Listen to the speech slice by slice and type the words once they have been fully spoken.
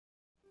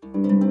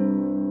That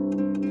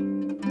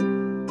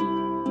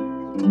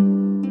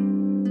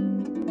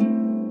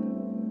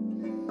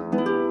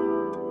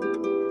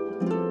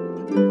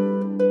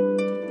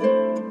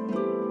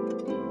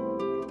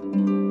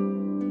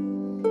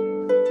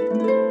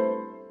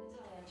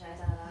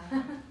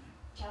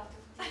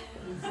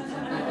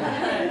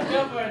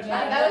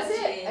was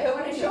it. I hope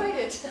you enjoyed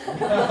it.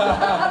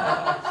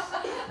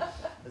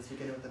 Let's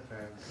begin with the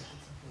prayer.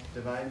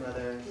 Divine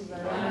Mother,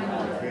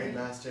 Great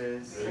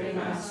Masters,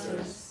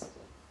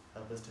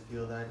 help us to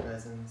feel Thy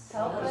presence.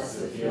 Help us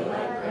to feel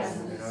Thy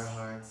presence in our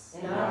hearts,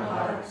 in our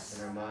hearts,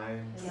 in our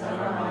minds, in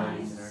our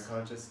minds, in our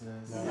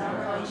consciousness. in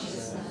our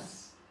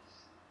consciousness.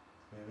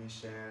 May we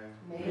share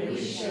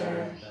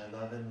Thy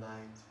love and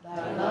light,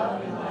 Thy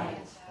love and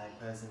light, Thy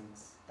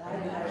presence, Thy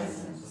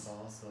presence with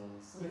all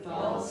souls. with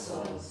all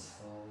souls.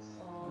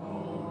 Om.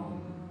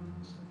 Om.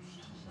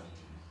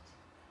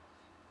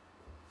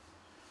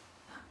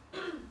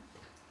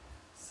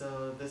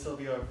 So this will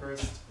be our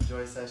first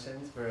joy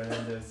sessions for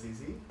Ananda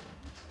Assisi,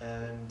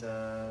 and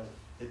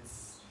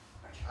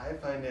I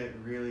find it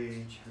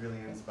really, really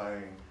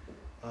inspiring.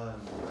 I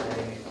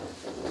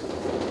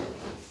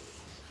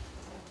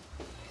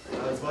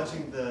was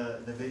watching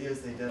the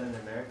videos they done in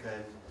America,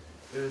 and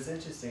it was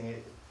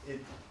interesting.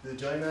 The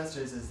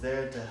JoyMasters is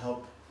there to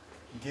help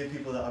give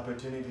people the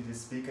opportunity to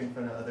speak in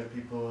front of other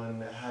people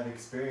and have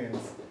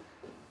experience.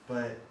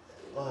 But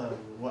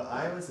what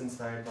I was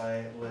inspired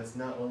by was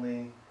not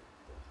only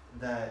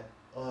that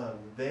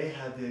they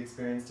had the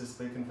experience to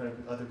speak in front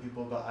of other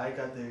people, but I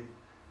got the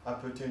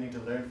opportunity to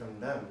learn from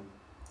them.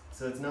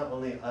 So it's not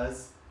only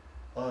us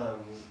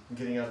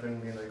getting up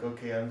and being like,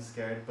 okay, I'm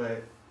scared,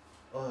 but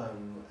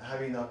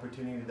having the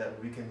opportunity that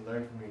we can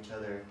learn from each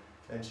other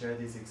and share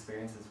these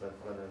experiences with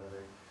one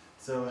another.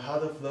 So how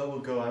the flow will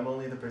go, I'm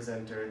only the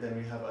presenter, then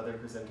we have other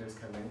presenters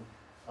coming,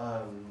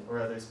 or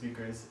other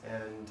speakers,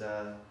 and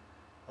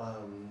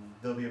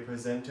there'll be a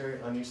presenter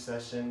on each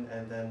session,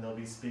 and then there'll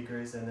be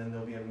speakers, and then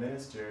there'll be a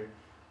minister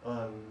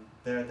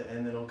there at the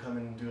end that'll come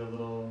and do a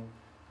little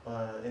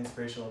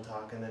inspirational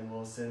talk, and then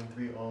we'll send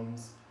 3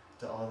 ohms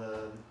to all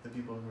the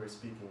people who are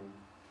speaking.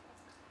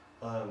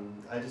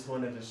 I just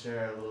wanted to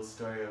share a little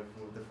story of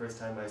the first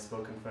time I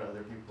spoke in front of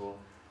other people.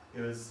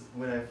 It was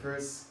when I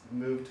first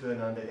moved to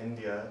Ananda,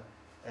 India,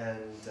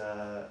 and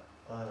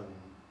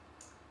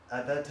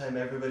at that time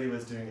everybody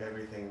was doing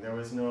everything. There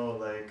was no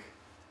like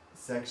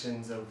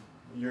sections of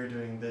you're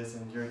doing this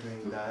and you're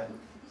doing that,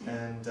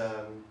 and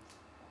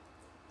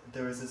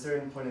there was a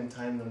certain point in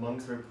time the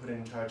monks were put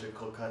in charge of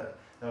Kolkata.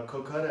 Now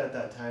Kolkata at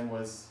that time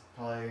was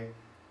probably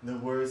the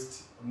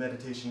worst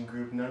meditation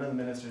group. None of the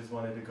ministers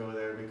wanted to go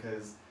there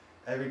because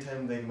every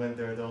time they went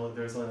there, there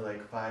was only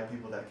like 5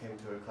 people that came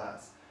to a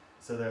class.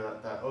 So they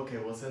thought, okay,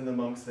 we'll send the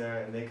monks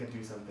there and they could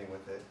do something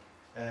with it.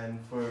 And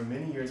for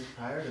many years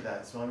prior to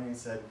that, Swami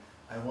said,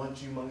 I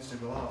want you monks to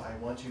go out. I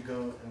want you to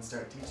go and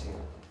start teaching.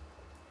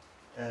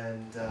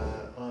 And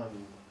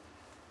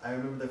I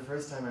remember the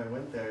first time I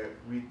went there,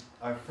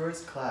 our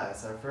first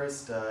class, our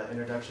first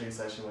introductory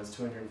session was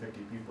 250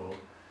 people.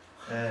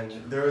 And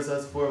there was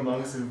us 4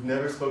 monks who've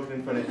never spoken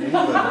in front of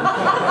anybody.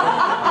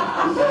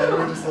 And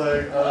we're just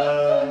like,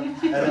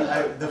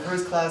 and the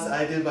first class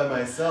I did by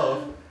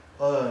myself,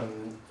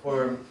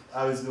 or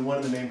I was one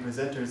of the main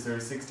presenters. There were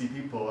 60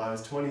 people. I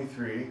was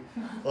 23,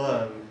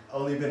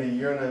 only been a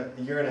year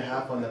and a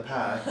half on the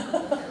path,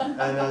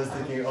 and I was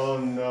thinking, oh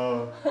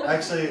no.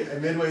 Actually,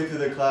 midway through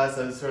the class,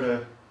 I was sort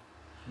of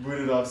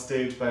booted off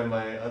stage by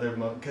my other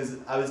monk, because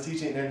I was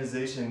teaching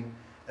energization,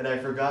 and I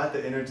forgot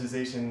the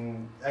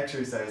energization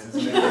exercises.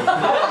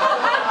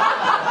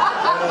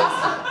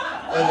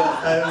 And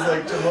I was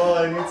like, Jamal,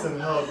 I need some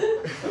help.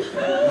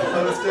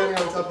 I was standing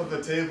on top of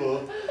a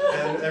table,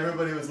 and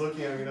everybody was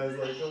looking at me, and I was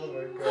like, oh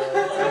my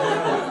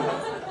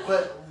God.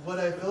 But what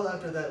I felt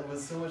after that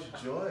was so much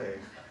joy.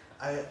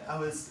 I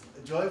was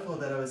joyful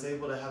that I was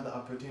able to have the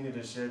opportunity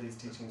to share these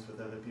teachings with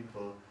other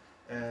people.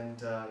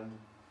 And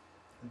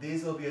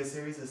these will be a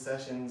series of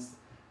sessions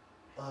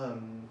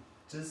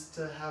just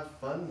to have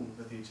fun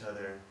with each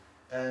other.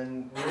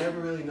 And we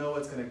never really know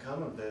what's going to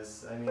come of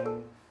this. I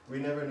mean, we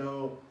never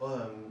know,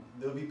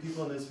 there'll be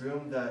people in this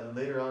room that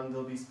later on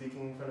they'll be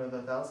speaking in front of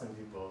 1,000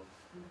 people.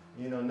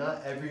 You know,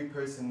 not every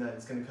person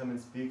that's going to come and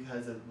speak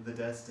has the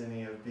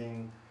destiny of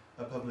being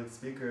a public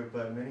speaker,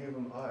 but many of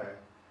them are.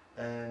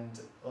 And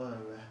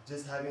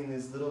just having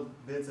these little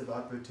bits of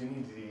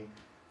opportunity,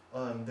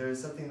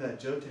 there's something that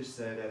Jyotish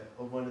said at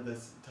one of the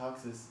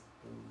talks is,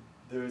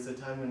 there was a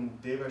time when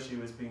Devarshi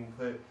was being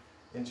put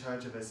in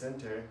charge of a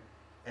center,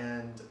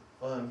 and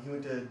he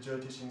went to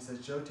Jyotish and he says,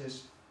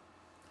 Jyotish,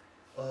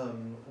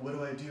 what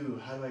do I do?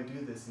 How do I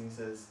do this? And he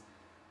says,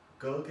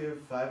 go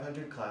give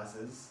 500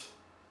 classes,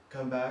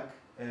 come back,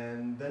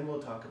 and then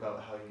we'll talk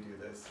about how you do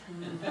this.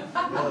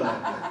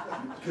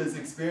 Because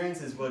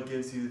experience is what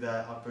gives you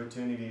that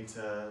opportunity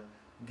to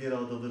get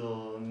all the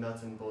little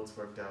nuts and bolts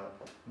worked out.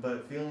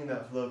 But feeling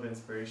that flow of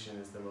inspiration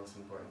is the most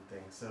important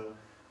thing. So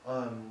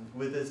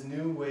with this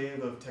new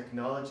wave of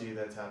technology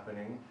that's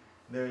happening,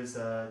 there's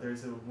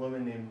a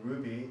woman named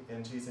Ruby,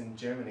 and she's in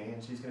Germany,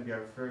 and she's going to be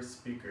our first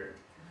speaker.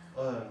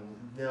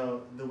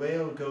 Now, the way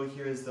it'll go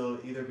here is they'll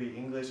either be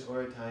English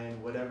or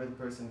Italian, whatever the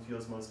person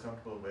feels most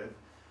comfortable with.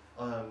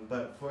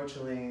 But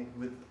fortunately,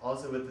 with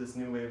this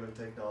new wave of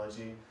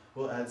technology,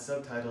 we'll add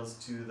subtitles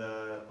to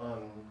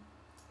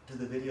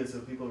the video so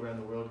people around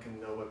the world can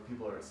know what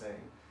people are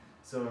saying.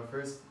 So our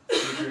first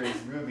speaker is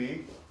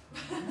Ruby.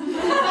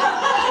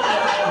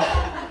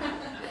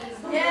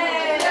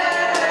 Yay!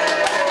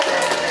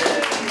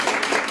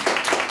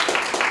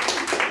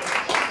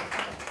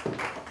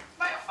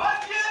 My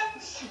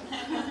audience!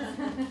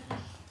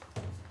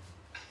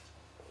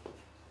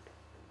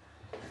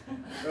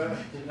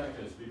 You're not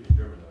going to speak in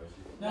German, though, is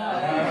he? No.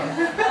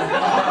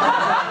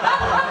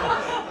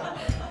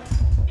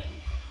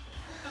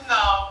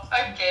 No.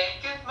 Okay,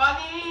 good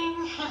morning.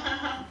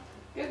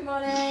 Good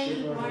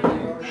morning. Good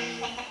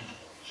morning.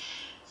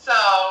 So,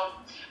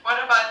 what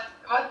do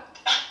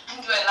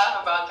I love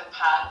about the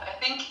path? I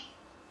think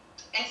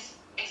it's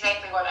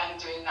exactly what I'm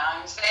doing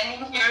now. I'm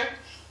standing here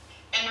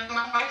with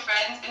my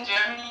friends in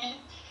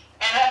Germany,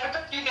 and I have a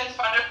computer in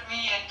front of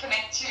me and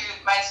connect to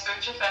my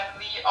spiritual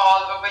family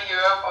all over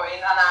Europe or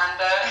in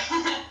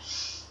Ananda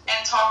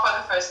and talk for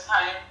the first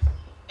time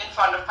in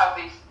front of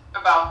public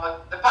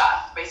about the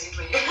path,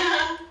 basically.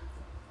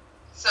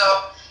 So,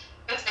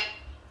 it's like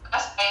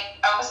last night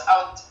I was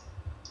out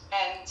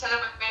and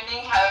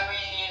celebrating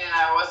Halloween, and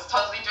I was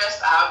totally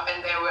dressed up,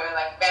 and there were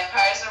like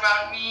vampires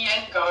around me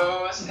and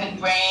ghosts and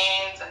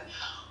brains and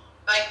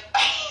like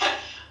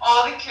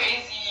all the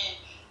crazy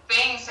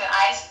things, and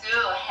I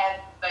still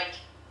had like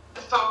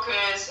the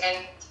focus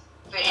and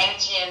the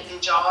energy and the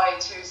joy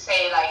to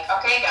say like,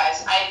 okay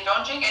guys, I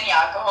don't drink any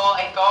alcohol,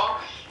 I go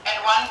at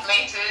one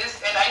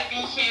places and I be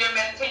here,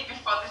 meditate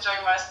before the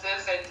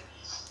JoyMasters and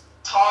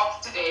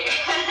talk today.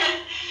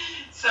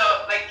 So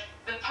like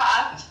the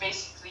path is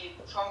basically,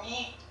 for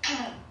me,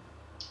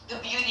 the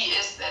beauty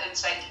is that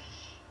it's like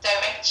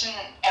direction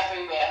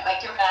everywhere.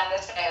 Like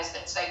Ananda says,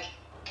 it's like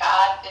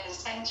God is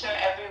center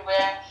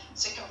everywhere,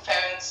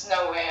 circumference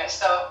nowhere.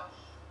 So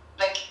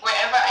like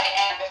wherever I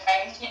am, if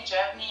I'm here in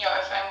Germany or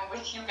if I'm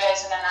with you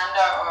guys in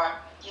Ananda or,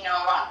 you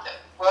know, around the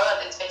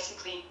world, it's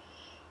basically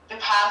the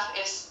path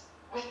is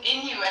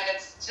within you and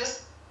it's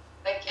just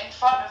like in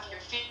front of your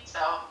feet. So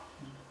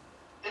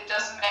it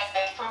doesn't matter.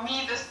 Like for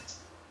me, this is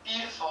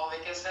beautiful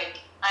because like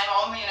I'm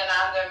only in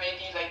Ananda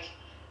maybe like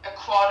a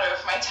quarter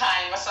of my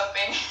time or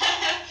something.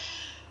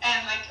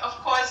 And like of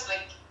course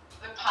like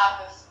the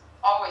path is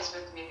always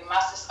with me. The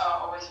masters are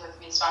always with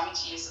me.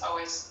 Swamiji is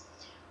always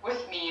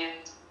with me,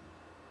 and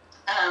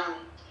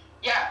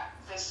yeah,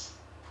 this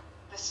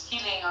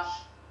feeling of,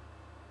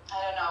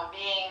 I don't know,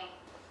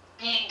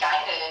 being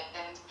guided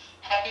and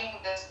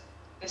having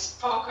this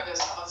focus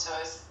also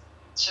is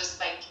just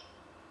like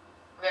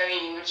very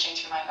enriching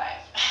to my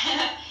life.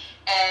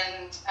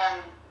 And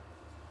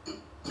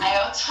I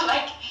also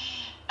like,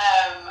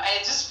 I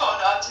just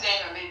found out today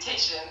in my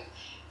meditation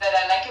that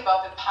I like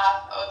about the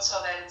path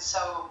also that it's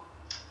so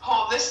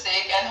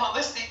holistic, and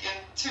holistic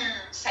in two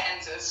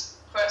senses.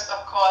 First,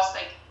 of course,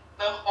 like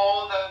the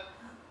whole,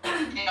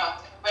 you know,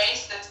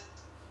 embrace this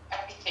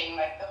everything,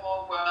 like the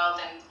whole world,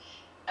 and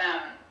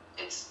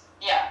it's,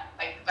 yeah,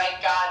 like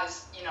God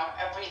is, you know,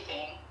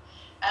 everything.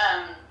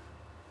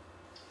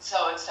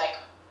 So it's like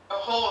a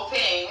whole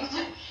thing.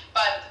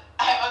 But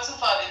I also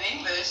thought in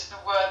English the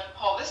word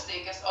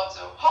holistic is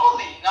also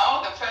holy,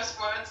 no? The first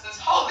word is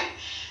holy.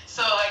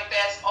 So like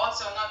there's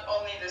also not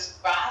only this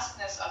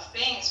vastness of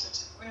things, which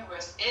the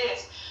universe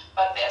is,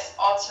 but there's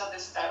also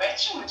this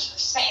direction which the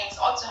saints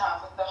also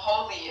have with the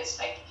holy. It's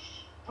like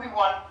we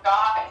want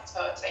God,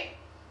 so it's like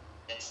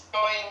it's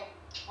going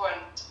to a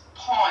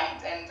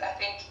point, and I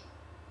think,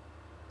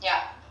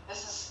 yeah,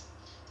 this is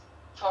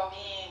for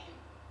me,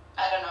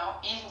 I don't know,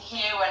 even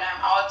here when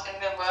I'm out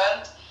in the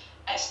world,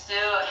 I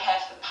still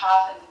have the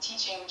path and the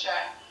teaching which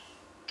are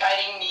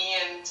guiding me,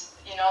 and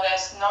you know,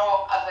 there's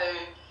no other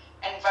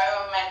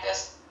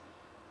environment.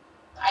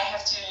 I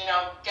have to, you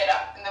know, get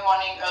up in the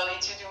morning early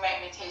to do my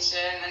meditation,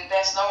 and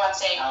there's no one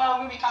saying,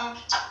 oh, we become,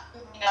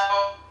 you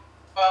know,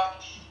 well,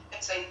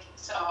 it's like,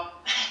 so I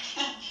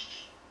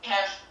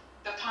have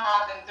the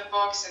path and the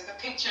books and the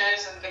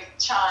pictures and the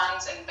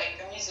chants and like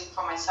the music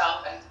for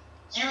myself, and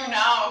you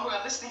now who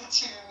are listening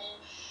to me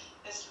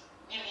is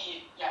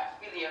really, yeah,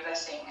 really a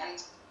blessing.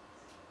 And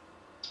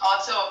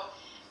also,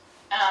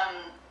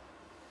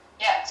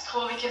 yeah, it's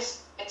cool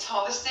because it's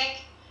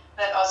holistic.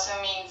 That also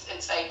means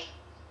it's like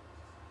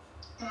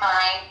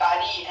mind,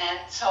 body, and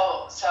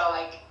soul. So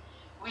like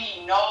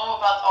we know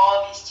about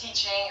all these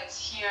teachings, it's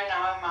here in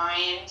our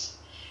mind,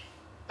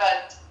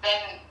 but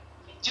then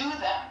we do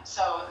them.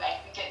 So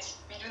like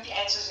we do the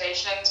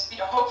exercises, we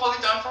hopefully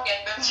don't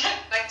forget them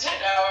like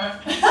 10 hours.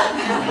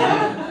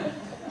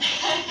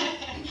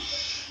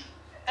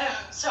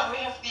 So we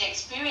have the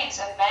experience,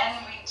 and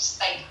then we just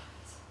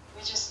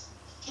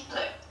feel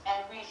it,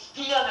 and we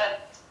feel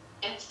that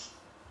it's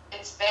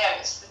there,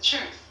 it's the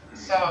truth.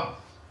 So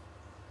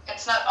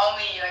it's not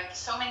only like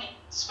so many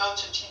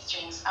spiritual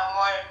teachings are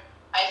more,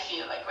 I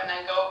feel like when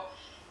I go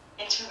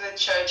into the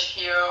church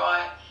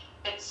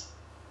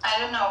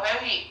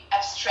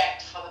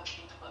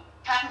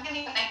can't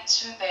really connect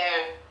to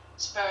their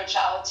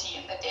spirituality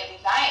in their daily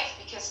life,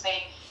 because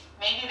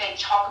maybe they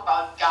talk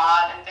about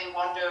God and they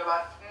wonder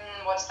about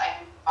what's life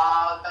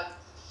about, but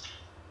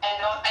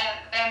and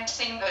they're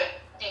missing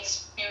the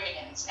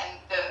experience and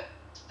the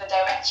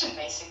direction,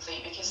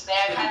 basically, because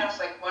they're kind of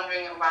like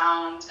wandering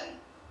around. And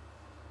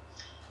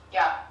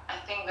yeah, I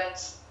think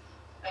that's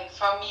like,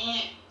 for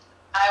me,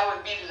 I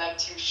would really like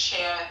to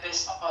share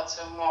this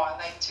also more,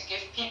 like to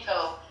give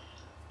people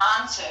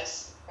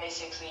answers,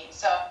 basically.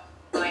 So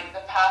like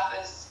the path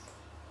is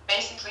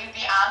basically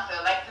the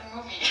answer, like the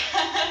movie.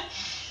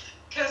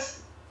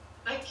 Because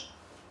like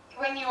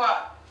when you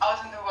are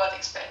out in the world,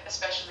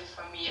 especially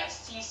for me, I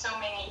see so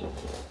many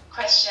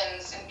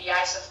questions in the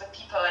eyes of the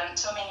people and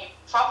so many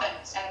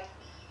problems, and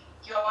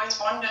you always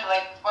wonder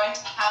like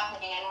what's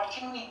happening and what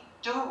can we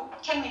do?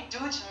 What can we do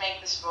to make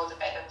this world a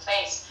better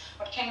place?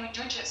 What can we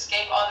do to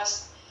escape all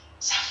this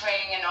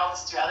suffering and all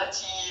this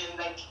duality and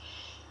like,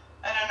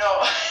 I don't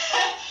know,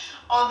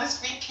 all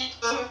these weak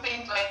people who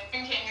think like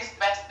drinking is the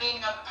best thing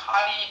on the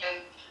party,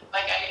 and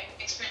like I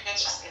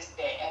experienced just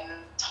yesterday,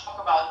 and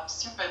talk about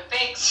stupid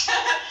things,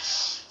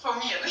 for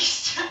me at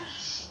least.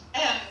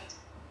 And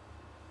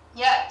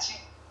yeah, to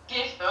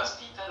give those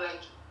people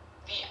like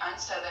the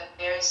answer that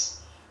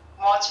there's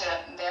more to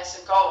it, and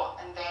there's a goal,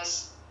 and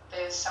there's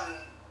some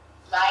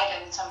light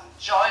and some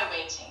joy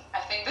waiting. I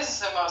think this is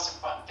the most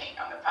important thing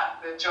on the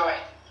path, the joy,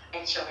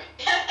 actually.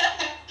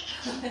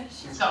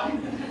 So.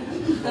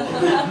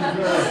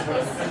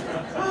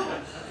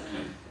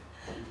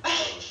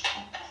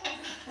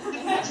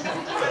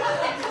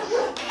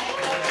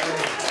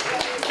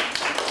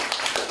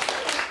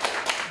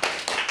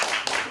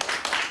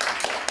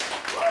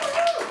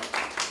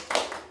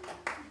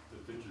 The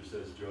picture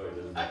says joy,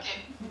 doesn't it? Okay,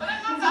 but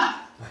I'm not done.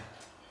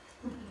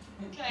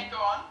 Can I go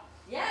on?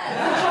 Yeah.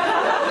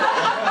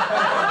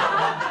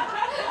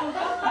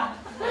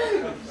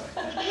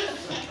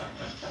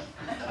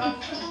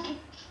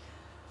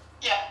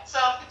 Yeah, so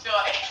the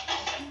joy.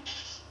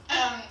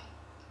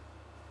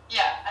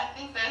 Yeah, I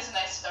think there's a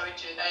nice story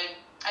to it.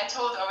 I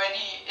told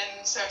already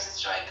in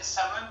Services Joy this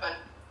summer, but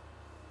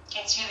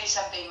it's really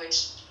something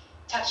which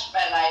touched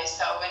my life.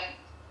 So when,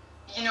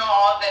 you know,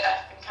 all that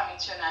I've been coming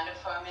to Ananda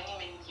for many,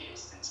 many years,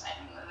 since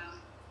I'm a little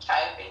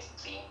child,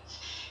 basically.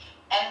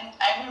 And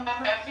I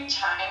remember every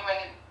time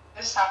when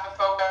the summer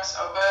program was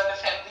over, the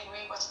family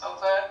week was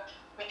over,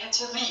 we had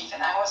to leave,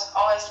 and I was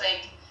always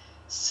like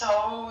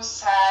so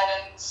sad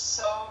and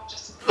so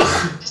just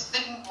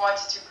didn't want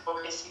to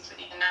go,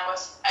 basically. And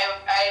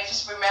I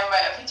just remember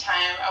every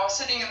time I was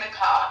sitting in the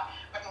car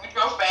when we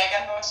drove back,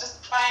 and I was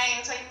just crying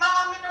and saying,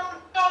 "Mom, I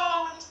don't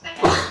know, stay."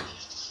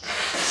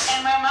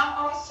 And my mom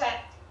always said,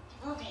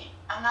 "Ruby,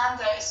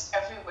 Ananda is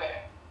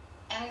everywhere."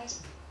 And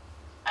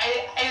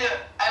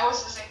I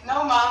was just like,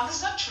 "No, Mom, this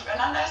is not true.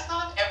 Ananda is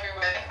not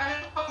everywhere. Like,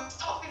 I don't know, it's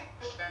totally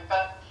different."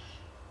 But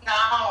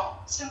now,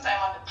 since I'm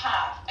on the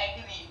path,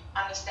 I really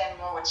understand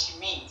more what she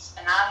means.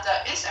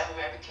 Ananda is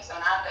everywhere, because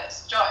Ananda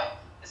is joy.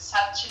 It's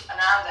such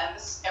Ananda, and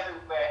this is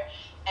everywhere.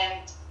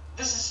 And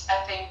this is,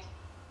 I think,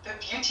 the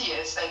beauty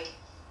is like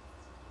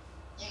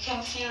you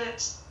can feel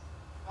it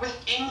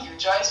within you.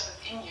 Joy is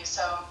within you.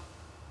 So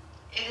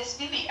it is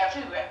really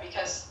everywhere,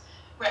 because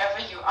wherever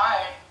you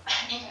are,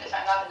 even if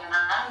I'm not in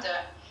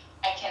Ananda,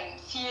 I can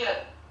feel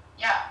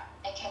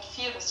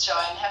this joy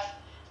and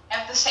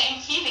have the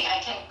same feeling. I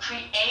can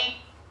create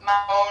my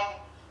own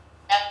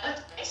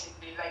outlet,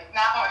 basically. Like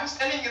now I'm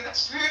standing in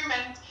this room,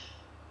 and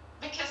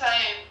because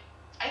I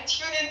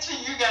tune into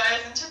you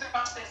guys, into the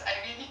masters, I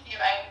really feel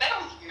I'm there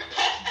with you.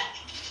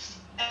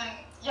 And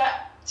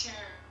yeah, to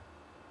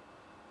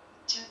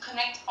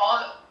connect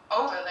all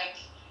over, like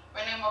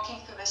when I'm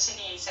walking through the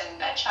cities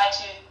and I try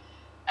to,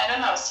 I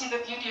don't know, see the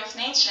beauty of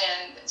nature,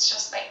 and it's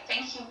just like,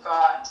 thank you,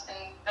 God.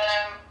 And then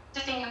I'm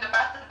sitting in the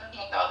bathroom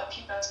looking at all the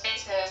people's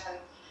faces, and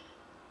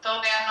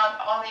though they are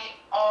not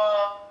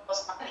all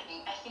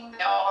smiling, I think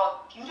they're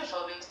all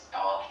beautiful, because they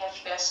all have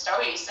their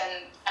stories,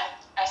 and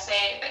I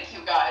say, thank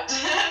you, God.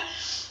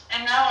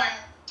 And now I'm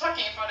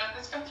talking in front of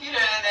this computer,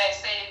 and I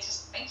say,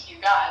 just thank you,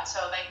 God. So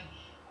like,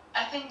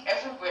 I think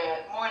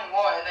everywhere, more and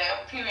more, they're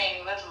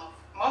appearing little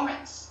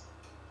moments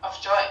of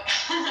joy.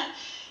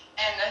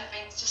 And I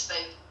think it's just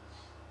like,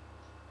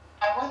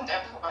 I want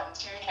everyone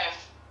to have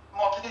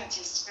more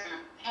opportunities to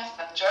have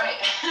that joy.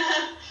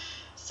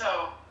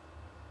 So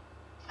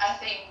I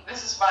think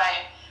this is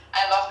why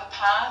I love the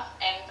path,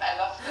 and I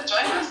love the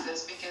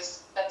JoyMasters,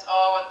 because that's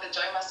all what the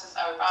JoyMasters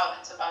are about.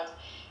 It's about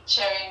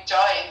sharing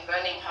joy and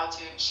learning how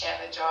to share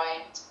the joy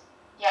and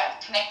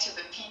connect to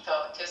the people,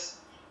 because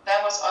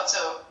that was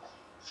also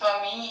for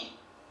me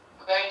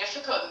very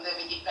difficult in the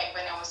beginning. Like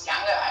when I was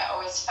younger, I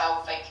always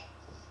felt like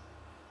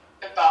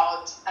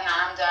about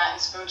Ananda and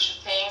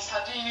spiritual things.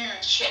 How do you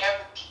share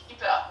with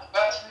people out in the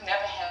world who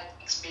never had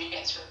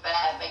experience with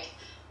that? Like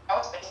I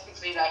was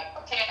basically like,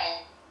 okay,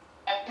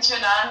 I'm into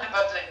Ananda,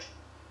 but like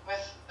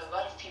with a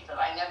lot of people,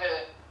 I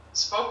never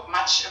spoke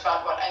much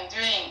about what I'm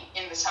doing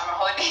in the summer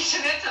holidays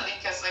in Italy,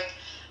 because like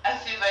I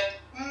feel like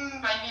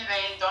maybe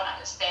they don't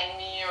understand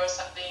me or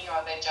something, or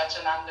they judge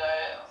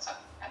Ananda or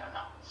something, I don't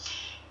know.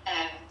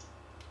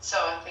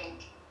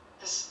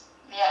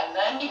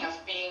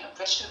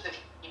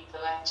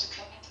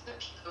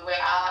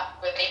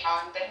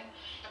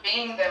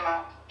 bringing them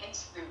up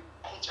into the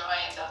joy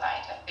and the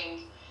light. I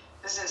think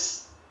this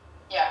is,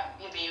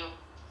 really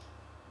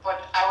what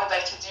I would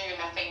like to do,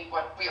 and I think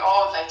what we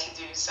all would like to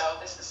do. So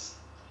this is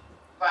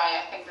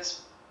why I think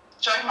this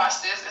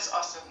JoyMasters is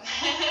awesome.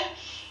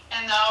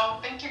 And now,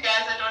 thank you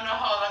guys. I don't know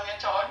how long I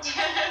talked,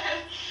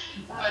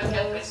 but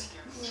God bless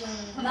you.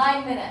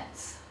 9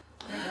 minutes.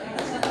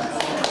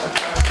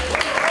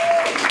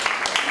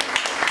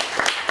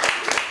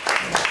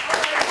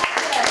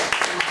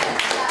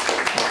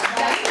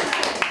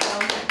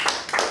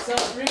 So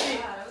really,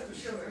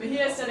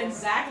 Mihir said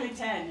exactly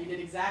 10. You did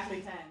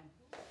exactly 10.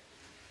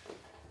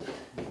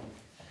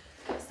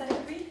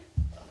 State qui?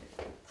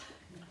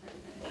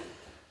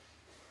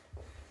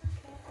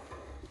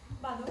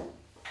 Vado?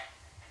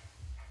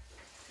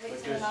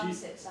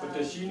 But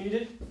does she need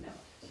it? No,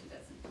 she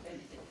doesn't.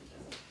 Benedetta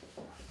doesn't.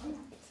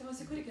 Siamo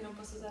sicuri che non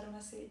posso usare una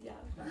sedia?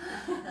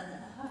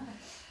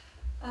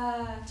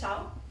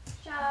 Ciao.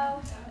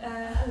 Ciao.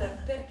 Allora,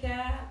 perché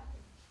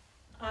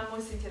amo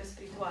il sentiero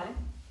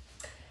spirituale?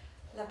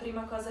 La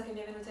prima cosa che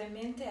mi è venuta in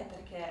mente è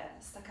perché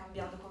sta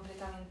cambiando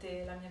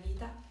completamente la mia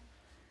vita,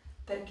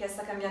 perché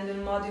sta cambiando il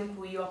modo in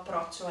cui io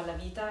approccio alla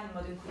vita, il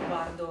modo in cui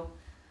guardo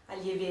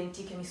agli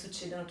eventi che mi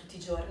succedono tutti i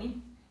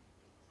giorni.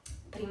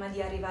 Prima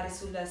di arrivare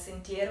sul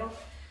sentiero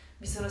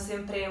mi sono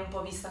sempre un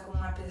po' vista come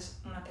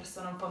una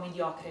persona un po'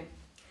 mediocre,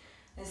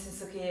 nel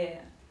senso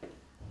che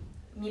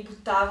mi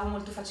buttavo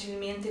molto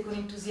facilmente con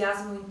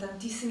entusiasmo in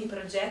tantissimi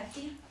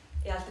progetti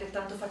e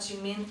altrettanto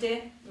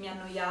facilmente mi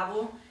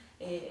annoiavo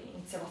e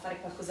iniziavo a fare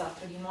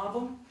qualcos'altro di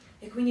nuovo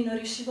e quindi non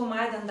riuscivo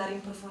mai ad andare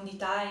in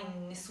profondità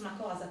in nessuna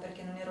cosa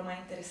perché non ero mai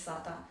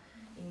interessata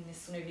in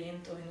nessun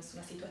evento, in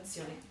nessuna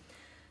situazione.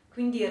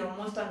 Quindi ero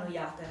molto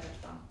annoiata in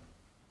realtà,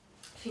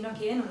 fino a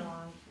che non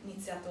ho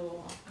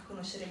iniziato a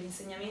conoscere gli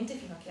insegnamenti,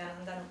 fino a che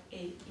Ananda e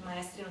i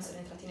maestri non sono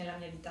entrati nella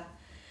mia vita.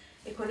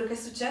 E quello che è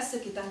successo è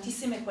che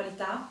tantissime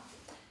qualità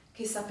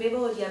che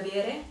sapevo di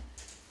avere,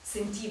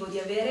 sentivo di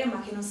avere,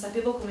 ma che non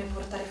sapevo come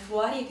portare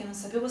fuori e che non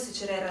sapevo se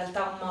c'era in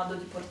realtà un modo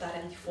di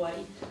portare al di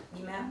fuori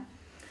di me,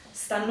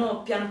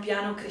 stanno piano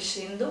piano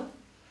crescendo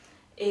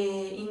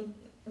e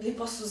le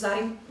posso usare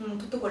in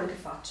tutto quello che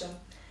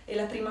faccio. E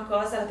la prima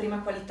cosa, la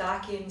prima qualità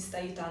che mi sta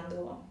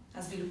aiutando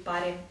a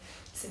sviluppare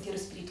il sentiero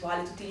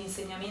spirituale, tutti gli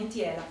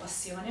insegnamenti, è la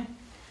passione,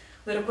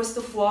 ovvero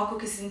questo fuoco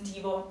che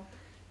sentivo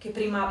che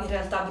prima in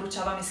realtà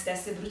bruciava me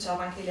stessa e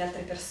bruciava anche le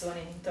altre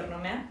persone intorno a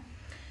me.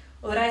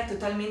 Ora è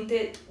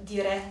totalmente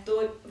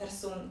diretto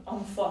verso ho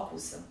un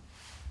focus,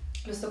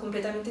 lo sto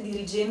completamente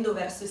dirigendo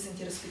verso il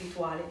sentiero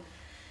spirituale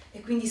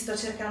e quindi sto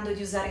cercando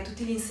di usare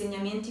tutti gli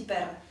insegnamenti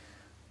per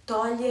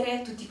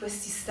togliere tutti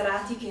questi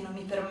strati che non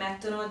mi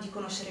permettono di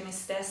conoscere me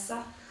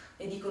stessa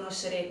e di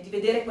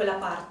vedere quella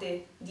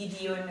parte di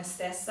Dio in me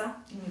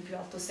stessa, il mio più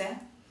alto sé,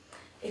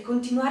 e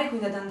continuare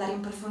quindi ad andare in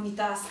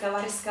profondità, a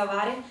scavare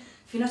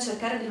fino a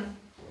cercare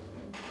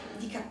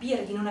di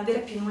capire, di non avere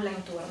più nulla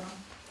intorno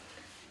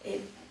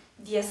e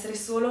di essere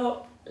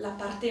solo la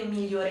parte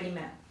migliore di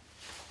me.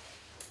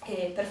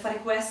 E per fare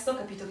questo ho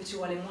capito che ci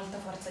vuole molta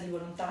forza di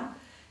volontà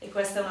e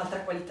questa è un'altra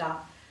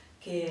qualità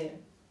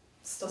che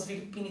sto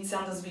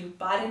iniziando a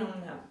sviluppare.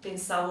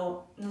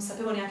 Non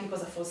sapevo neanche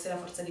cosa fosse la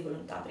forza di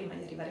volontà prima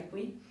di arrivare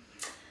qui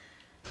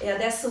e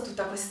adesso ho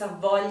tutta questa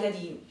voglia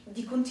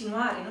di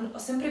continuare. Ho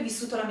sempre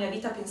vissuto la mia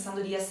vita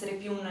pensando di essere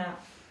più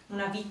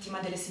una vittima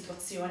delle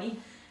situazioni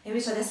e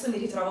invece adesso mi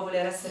ritrovo a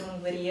voler essere un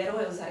guerriero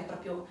e usare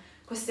proprio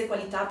queste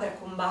qualità per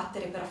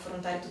combattere, per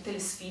affrontare tutte le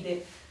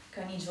sfide che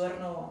ogni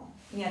giorno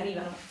mi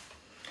arrivano.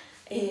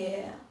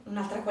 E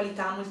un'altra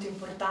qualità molto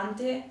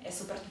importante è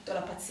soprattutto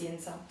la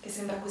pazienza, che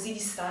sembra così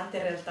distante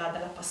in realtà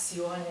dalla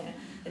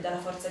passione e dalla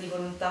forza di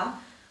volontà,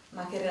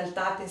 ma che in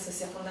realtà penso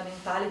sia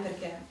fondamentale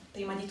perché,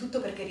 prima di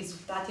tutto, perché i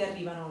risultati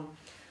arrivano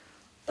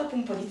dopo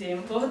un po' di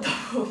tempo,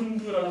 dopo un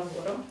duro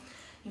lavoro.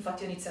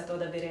 Infatti ho iniziato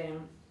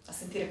a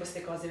sentire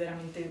queste cose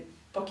veramente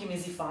pochi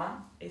mesi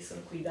fa e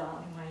sono qui da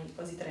ormai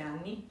quasi 3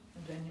 anni,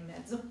 2 anni e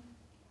mezzo.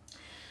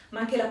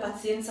 Ma anche la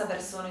pazienza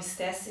verso noi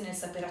stessi nel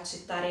saper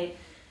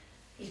accettare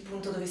il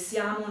punto dove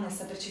siamo, nel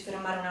saperci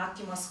fermare un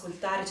attimo,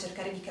 ascoltare,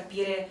 cercare di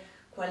capire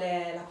qual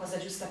è la cosa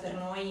giusta per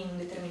noi in un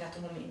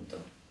determinato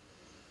momento.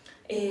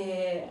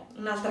 E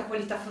un'altra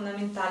qualità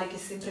fondamentale che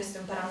sempre sto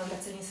imparando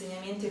grazie agli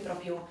insegnamenti è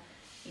proprio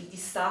il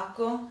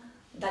distacco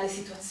dalle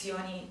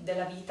situazioni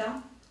della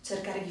vita,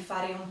 cercare di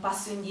fare un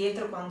passo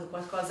indietro quando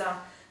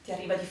qualcosa ti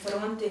arriva di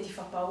fronte, ti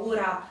fa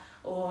paura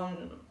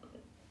o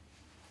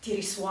ti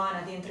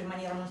risuona dentro in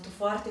maniera molto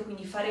forte,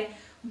 quindi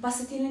fare un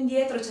passettino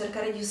indietro,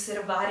 cercare di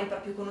osservare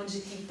proprio con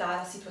oggettività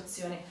la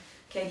situazione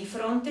che hai di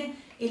fronte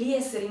e lì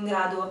essere in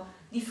grado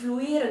di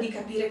fluire o di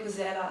capire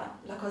cos'è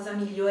la cosa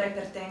migliore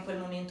per te in quel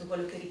momento,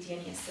 quello che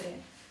ritieni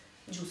essere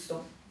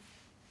giusto.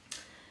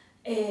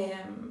 E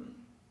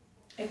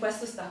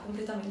questo sta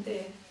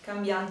completamente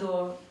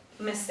cambiando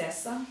me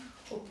stessa,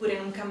 oppure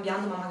non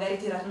cambiando ma magari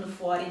tirando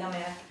fuori da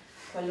me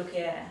quello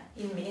che è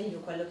il meglio,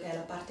 quello che è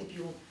la parte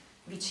più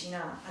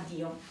vicina a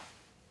Dio.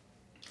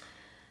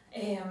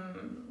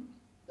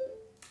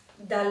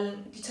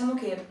 Diciamo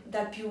che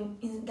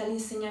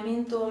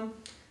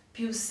dall'insegnamento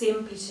più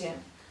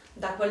semplice,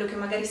 da quello che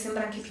magari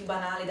sembra anche più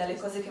banale, dalle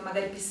cose che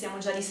magari pensiamo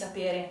già di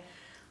sapere,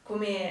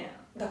 come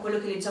da quello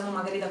che leggiamo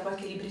magari da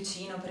qualche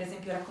libricino. Per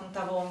esempio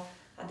raccontavo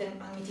al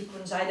mitico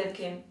Jaidhara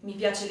che mi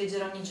piace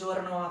leggere ogni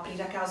giorno,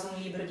 aprire a caso un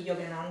libro di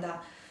Yoga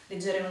Ananda,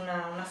 leggere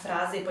una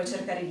frase e poi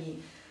cercare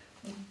di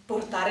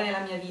portare nella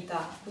mia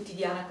vita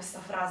quotidiana questa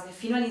frase,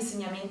 fino agli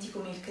insegnamenti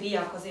come il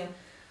Kriya,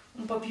 cose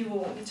un po'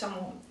 più,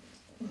 diciamo,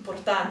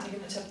 importanti, di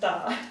una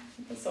certa,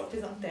 non so,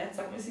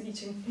 pesantezza, come si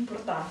dice,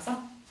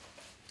 importanza.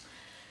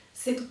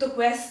 Se tutto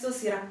questo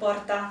si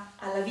rapporta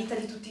alla vita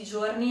di tutti i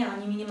giorni, a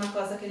ogni minima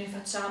cosa che noi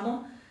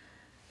facciamo,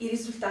 i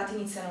risultati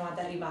iniziano ad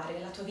arrivare,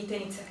 la tua vita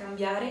inizia a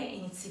cambiare e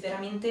inizi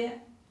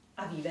veramente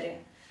a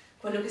vivere.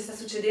 Quello che sta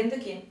succedendo è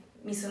che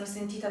mi sono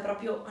sentita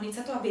proprio, ho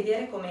iniziato a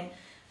vedere come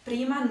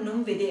prima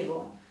non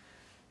vedevo,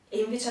 e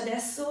invece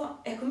adesso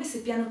è come se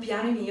piano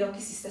piano i miei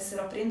occhi si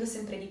stessero aprendo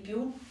sempre di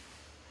più,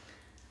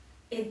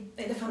 ed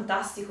è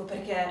fantastico,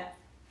 perché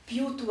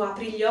più tu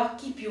apri gli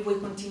occhi, più vuoi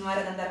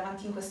continuare ad andare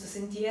avanti in questo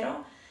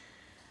sentiero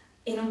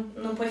e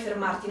non puoi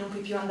fermarti, non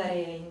puoi più andare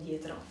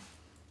indietro.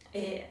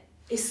 E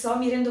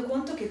mi rendo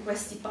conto che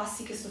questi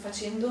passi che sto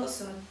facendo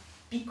sono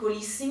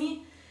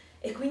piccolissimi,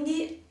 e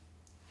quindi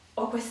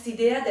ho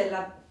quest'idea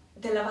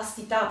della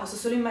vastità, posso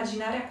solo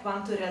immaginare a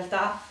quanto in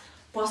realtà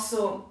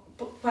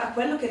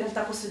quello che in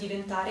realtà posso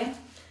diventare,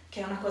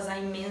 che è una cosa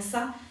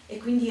immensa, e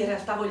quindi in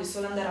realtà voglio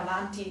solo andare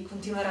avanti,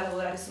 continuare a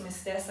lavorare su me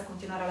stessa,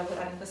 continuare a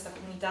lavorare in questa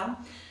comunità,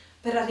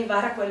 per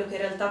arrivare a quello che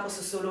in realtà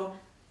posso solo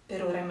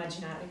per ora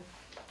immaginare.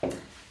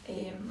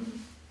 E,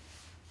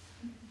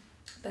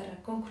 per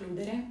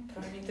concludere,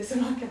 probabilmente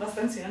sono anche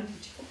abbastanza in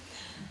anticipo,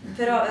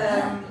 però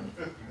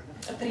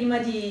prima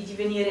di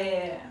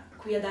venire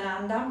qui ad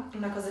Ananda,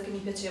 una cosa che mi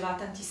piaceva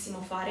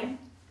tantissimo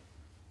fare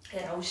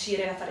era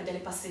uscire a fare delle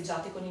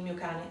passeggiate con il mio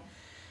cane,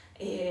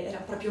 e era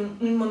proprio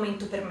un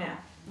momento per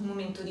me, un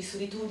momento di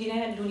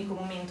solitudine, l'unico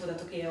momento,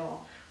 dato che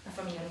ho una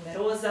famiglia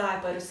numerosa e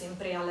poi ero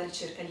sempre alla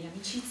ricerca di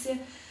amicizie,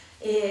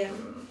 e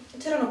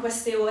c'erano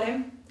queste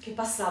ore che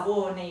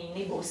passavo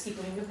nei boschi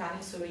con il mio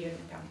cane, solo io e il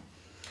mio cane.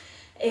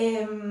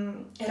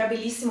 Era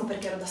bellissimo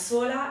perché ero da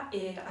sola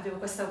e avevo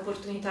questa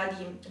opportunità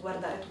di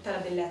guardare tutta la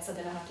bellezza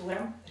della natura,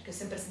 perché ho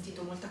sempre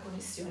sentito molta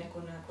connessione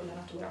con la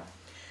natura.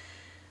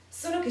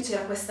 Solo che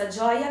c'era questa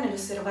gioia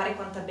nell'osservare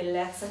quanta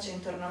bellezza c'è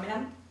intorno a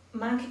me,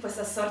 ma anche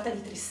questa sorta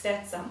di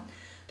tristezza,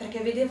 perché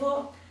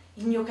vedevo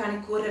il mio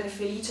cane correre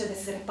felice ad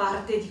essere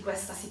parte di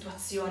questa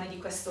situazione, di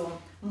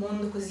questo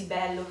mondo così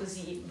bello,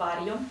 così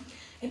vario,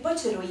 e poi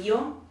c'ero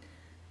io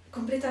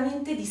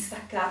completamente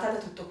distaccata da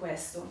tutto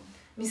questo.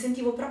 Mi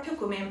sentivo proprio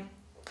come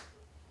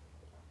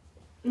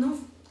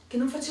che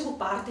non facevo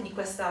parte di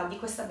questa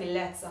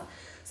bellezza,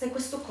 sai,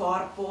 questo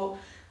corpo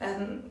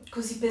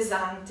così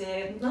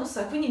pesante, non lo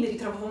so, quindi mi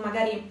ritrovavo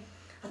magari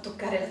a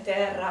toccare la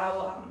terra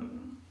o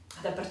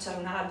ad abbracciare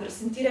un albero,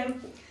 sentire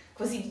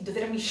così di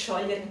dovermi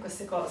sciogliere in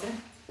queste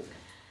cose.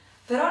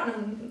 Però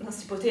non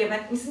si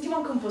poteva, mi sentivo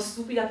anche un po'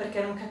 stupida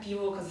perché non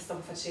capivo cosa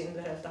stavo facendo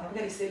in realtà,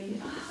 magari sei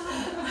lì,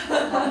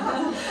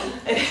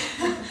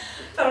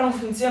 però non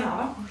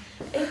funzionava.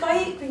 E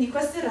poi, quindi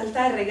questo in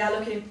realtà è il regalo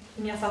che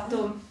mi ha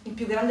fatto, il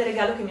più grande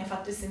regalo che mi ha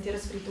fatto il sentiero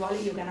spirituale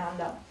di Yoga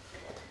Ananda,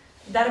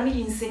 darmi gli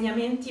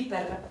insegnamenti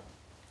per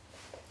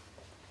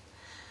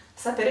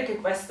sapere che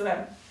questo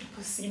è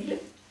possibile.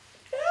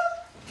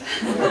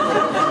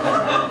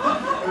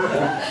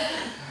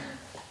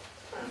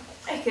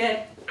 E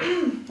che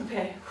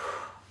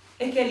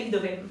è lì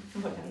dove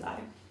voglio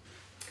andare.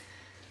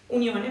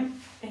 Unione,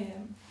 e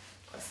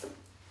questo.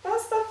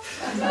 Basta!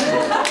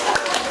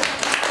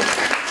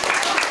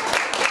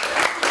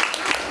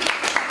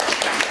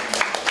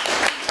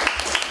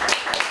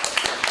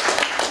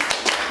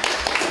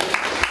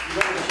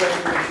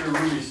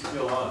 Ruby's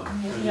still on.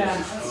 Yeah.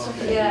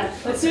 Okay. Yeah.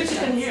 Let's see if you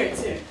can hear it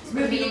too.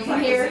 Ruby, you can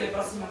hear. Yeah, Yeah,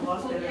 I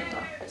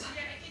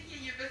can hear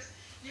you, but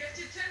you have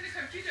to turn the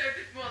computer a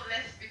bit more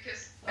left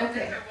because I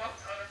never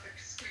walked out of the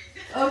screen.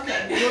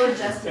 Okay, we'll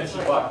adjust it. And she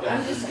walked down.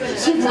 I'm just gonna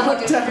She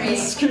walked down the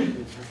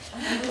screen. screen.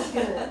 I'm just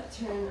gonna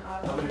turn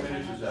off. How many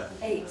minutes is that?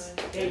 8.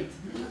 8.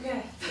 Ok.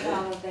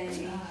 Bravo,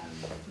 baby.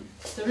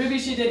 So Ruby,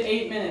 she did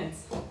 8 minutes.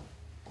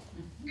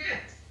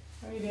 Good.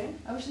 How are you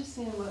doing? I was just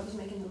seeing what was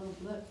making the little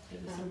blip. There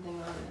was something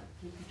on it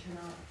you could turn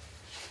off.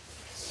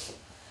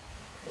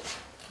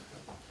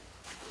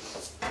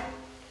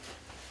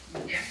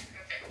 Yeah,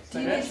 okay. Do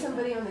you need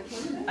somebody on the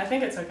camera? I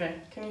think it's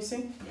okay. Can you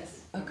see?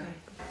 Yes. Okay.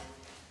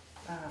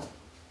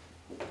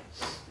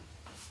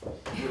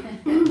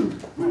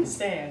 My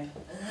stand.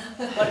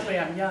 Luckily,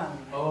 I'm young.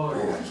 Oh,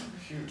 yeah. You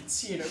Shoot. can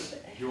see it over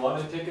there. You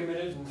want to take a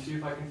minute and see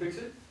if I can fix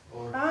it?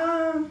 Or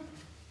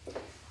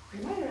We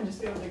might even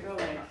just be able to go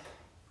like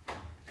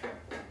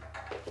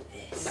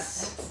This.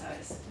 this.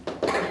 Nice.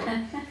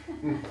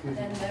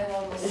 Then no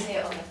one will see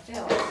it on the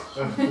film.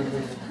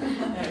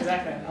 Yeah,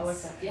 exactly. I'll look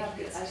at it. Yeah,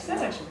 That's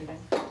actually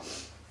reading.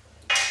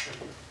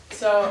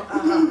 So,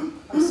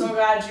 I'm so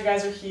glad you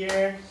guys are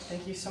here.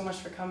 Thank you so much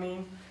for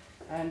coming.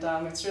 And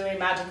it's really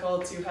magical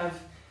to have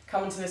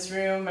come into this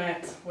room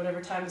at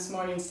whatever time this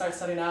morning, start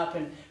setting up,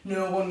 and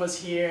no one was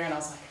here, and I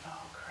was like,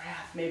 oh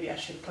crap. maybe I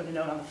should put a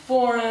note on the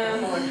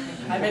forum, or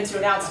I meant to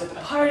announce it at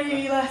the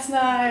party last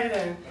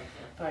night,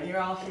 but you're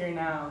all here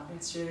now.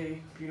 It's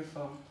really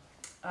beautiful.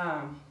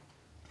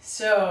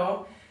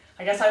 So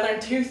I guess I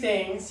learned two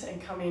things in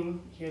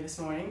coming here this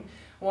morning.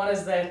 One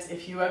is that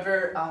if you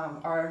ever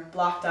are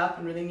blocked up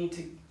and really need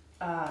to,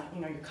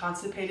 you're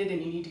constipated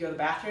and you need to go to the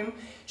bathroom,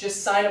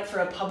 just sign up for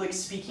a public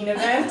speaking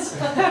event,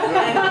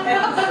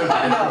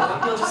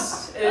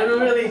 it'll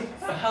really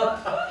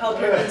help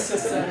your immune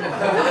system,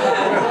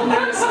 whole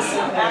nervous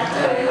system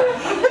activate.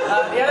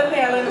 The other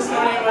thing I learned this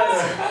morning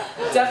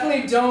was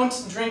definitely don't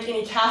drink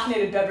any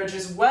caffeinated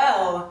beverages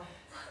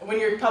when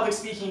you're public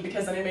speaking,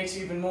 because then it makes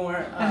you even more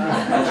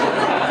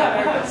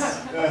nervous.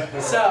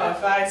 So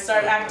if I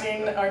start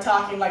acting or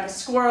talking like a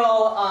squirrel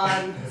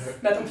on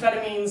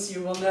methamphetamines,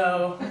 you will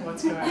know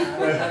what's going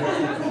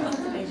on.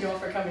 Thank you all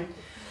for coming.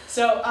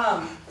 So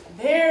I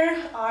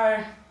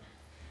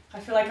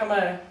feel like I'm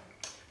a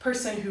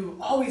person who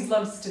always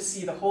loves to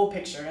see the whole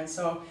picture, and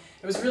so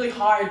it was really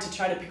hard to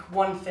try to pick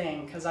one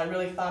thing, because I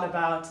really thought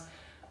about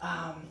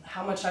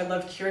how much I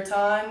love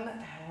kirtan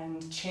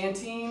and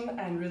chanting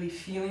and really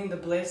feeling the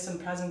bliss and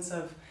presence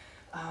of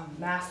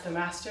the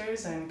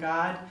masters and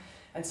God.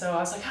 And so I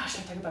was like, oh,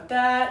 should I talk about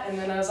that? And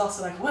then I was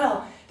also like,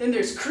 well, then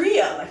there's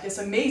Kriya, like this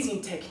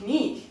amazing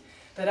technique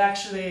that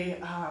actually,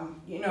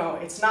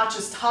 it's not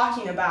just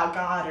talking about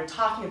God or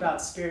talking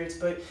about spirits,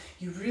 but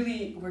you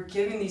really were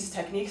given these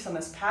techniques on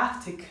this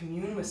path to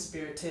commune with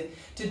spirit,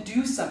 to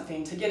do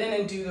something, to get in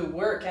and do the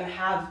work and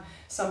have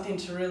something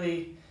to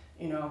really,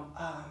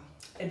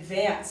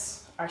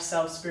 advance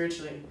ourselves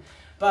spiritually.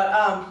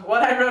 But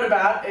what I wrote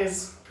about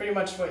is pretty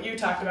much what you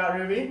talked about,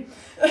 Ruby.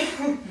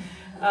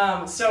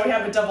 So we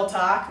have a double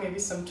talk, maybe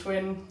some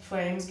twin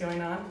flames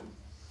going on.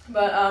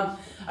 But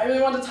I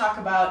really want to talk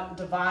about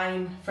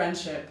divine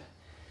friendship,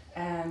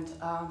 and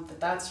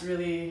that's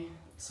really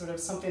sort of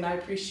something I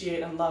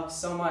appreciate and love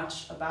so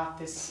much about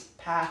this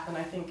path, and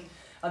I think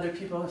other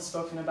people have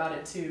spoken about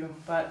it too.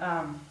 But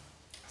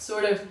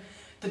sort of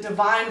the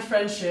divine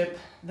friendship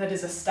that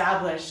is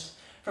established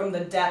from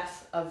the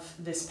depth of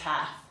this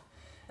path,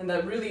 and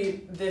that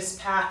really this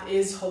path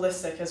is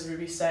holistic, as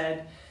Ruby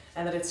said,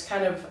 and that it's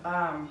kind of,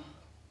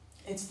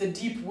 it's the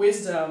deep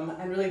wisdom,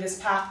 and really this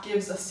path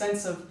gives a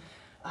sense of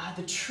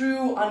the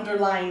true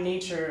underlying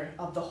nature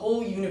of the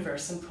whole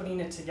universe and putting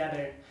it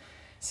together.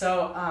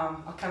 So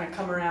I'll kind of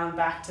come around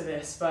back to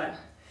this, but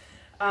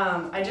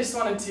I just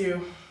wanted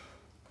to,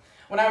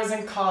 when I was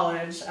in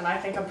college, and I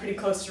think I'm pretty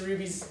close to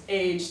Ruby's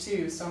age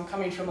too, so I'm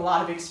coming from a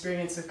lot of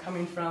experience of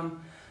coming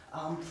from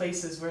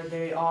places where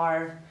they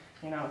are,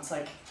 it's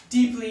like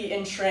deeply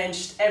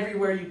entrenched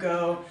everywhere you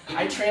go.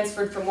 I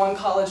transferred from one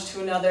college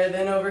to another,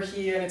 then over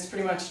here, and it's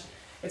pretty much,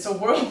 it's a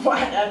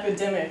worldwide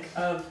epidemic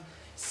of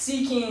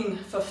seeking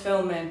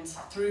fulfillment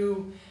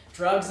through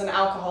drugs and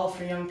alcohol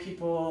for young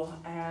people.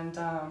 And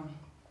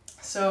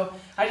so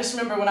I just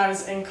remember when I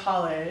was in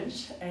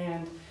college,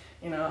 and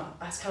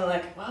I was kind of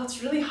like, well,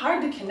 it's really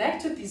hard to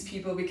connect with these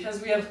people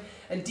because we have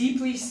a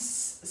deeply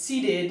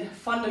seated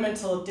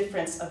fundamental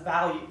difference of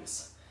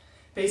values.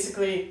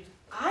 Basically,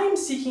 I'm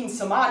seeking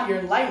samadhi or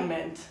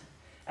enlightenment,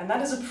 and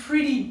that is a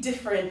pretty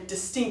different,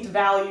 distinct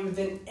value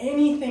than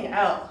anything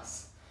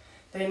else,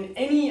 than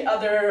any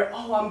other,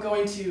 I'm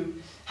going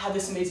to have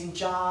this amazing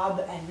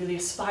job and really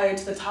aspire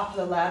to the top of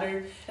the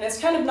ladder. And it's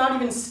kind of not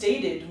even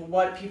stated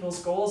what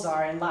people's goals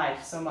are in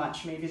life so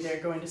much. Maybe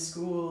they're going to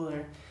school,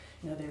 or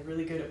they're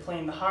really good at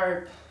playing the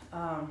harp.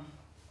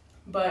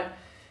 But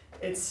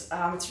it's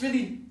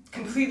really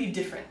completely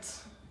different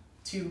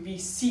to be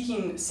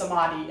seeking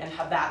samadhi and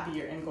have that be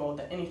your end goal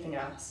than anything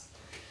else.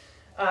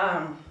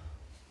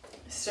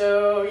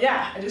 So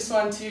yeah, I just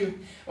wanted to,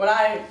 when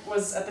I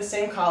was at the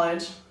same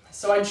college,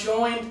 so I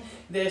joined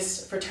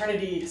this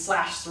fraternity /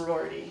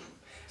 sorority.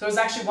 So it was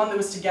actually one that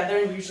was together,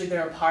 and usually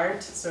they're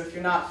apart. So if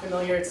you're not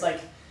familiar, it's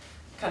like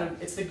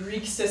it's the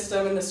Greek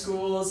system in the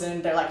schools,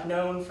 and they're like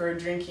known for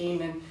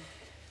drinking.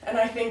 And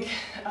I think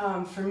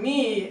for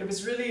me, it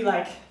was really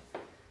like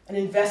an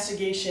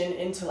investigation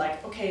into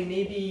like, okay,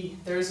 maybe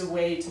there's a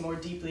way to more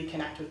deeply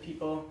connect with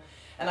people.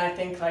 And I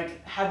think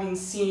like I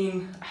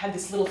had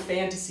this little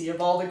fantasy of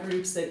all the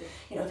groups that,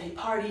 they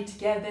party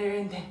together,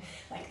 and then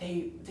like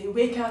they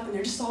wake up and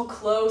they're just all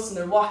close, and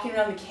they're walking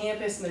around the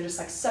campus, and they're just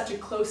like such a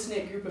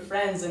close-knit group of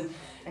friends, and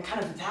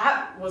kind of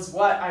that was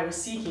what I was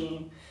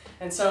seeking.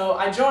 And so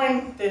I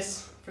joined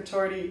this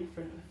sorority,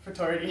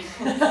 fraternity.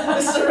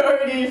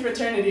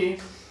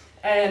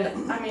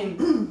 And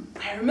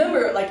I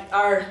remember like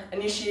our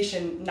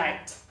initiation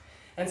night.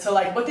 And so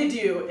like what they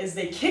do is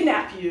they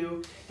kidnap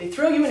you, they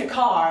throw you in a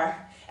car,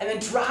 and then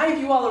drive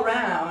you all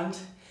around.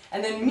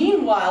 And then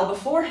meanwhile,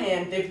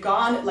 beforehand,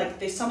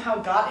 they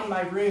somehow got in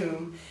my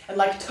room and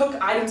like took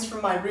items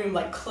from my room,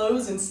 like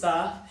clothes and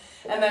stuff.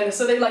 And then,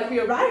 so we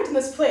arrived in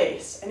this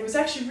place, and it was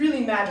actually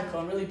really magical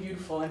and really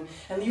beautiful.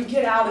 And you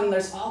get out, and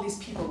there's all these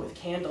people with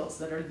candles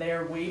that are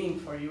there waiting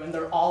for you, and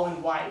they're all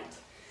in white.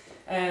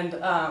 And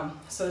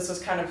so this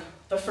was kind of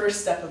the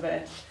first step of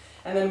it.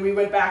 And then we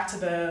went back to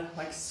the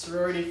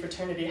sorority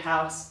fraternity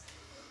house,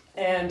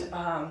 And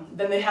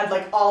then they had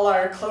like all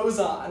our clothes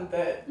on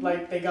that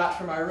like they got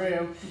from our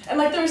room. And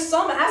like there was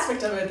some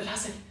aspect of it that I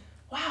was like,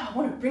 wow, I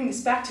want to bring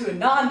this back to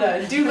Ananda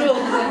and do little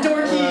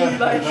dorky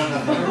like.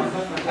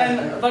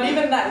 But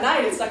even that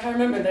night, it's like I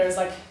remember there was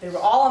like they were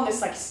all on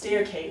this like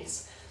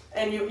staircase,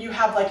 and you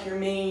have like your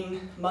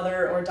main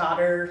mother or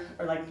daughter,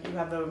 or like you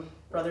have the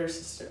brother or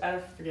sister. I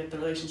forget the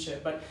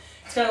relationship, but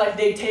it's kind of like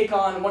they take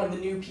on one of the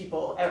new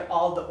people,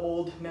 all the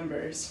old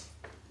members,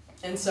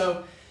 and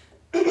so.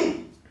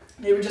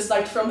 They were just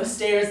like from the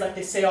stairs, like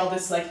they say all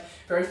this like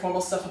very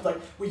formal stuff of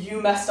like, well,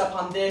 you messed up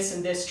on this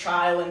and this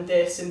trial and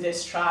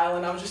this trial.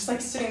 And I was just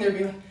like sitting there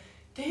being like,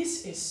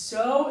 this is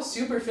so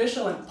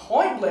superficial and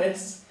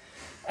pointless.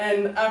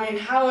 And I mean,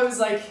 how I was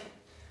like,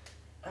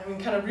 I mean,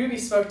 kind of Ruby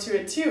spoke to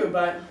it too,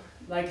 but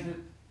like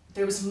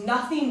there was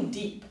nothing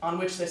deep on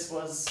which this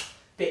was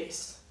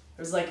based.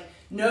 There was like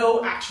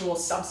no actual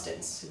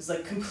substance. It was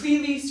like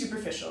completely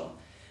superficial.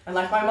 And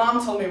like my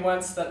mom told me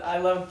once that I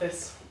love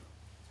this.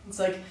 It's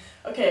like,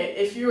 okay,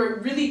 if you're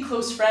really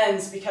close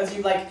friends because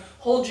you like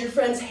hold your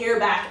friend's hair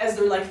back as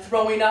they're like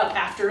throwing up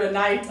after a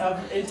night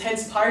of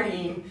intense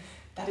partying,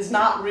 that is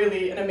not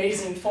really an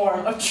amazing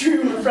form of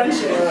true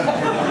friendship.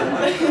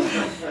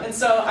 And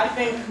so I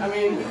think, I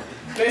mean,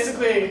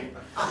 basically,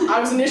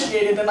 I was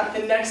initiated, then like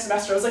the next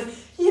semester I was like,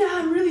 yeah,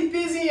 I'm really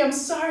busy, I'm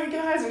sorry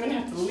guys, I'm gonna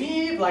have to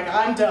leave, like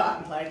I'm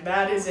done, like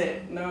that is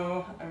it.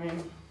 No, I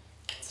mean,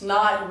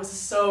 it was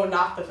so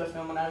not the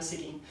fulfillment I was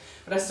seeking.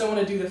 But I still want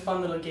to do the fun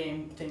little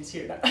game things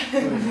here.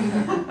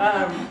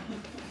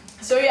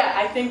 So yeah,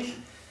 I think,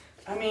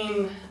 I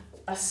mean,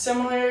 a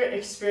similar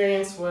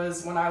experience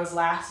was when I was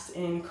last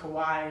in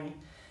Kauai.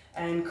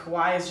 And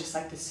Kauai is just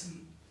like this,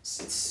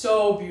 it's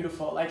so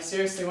beautiful. Like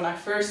seriously, when I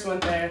first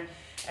went there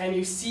and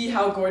you see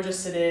how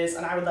gorgeous it is,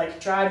 and I would like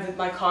drive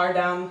my car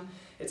down,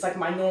 it's like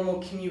my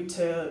normal commute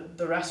to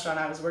the restaurant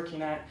I was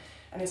working at.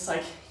 And it's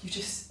like, you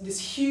just, this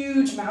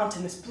huge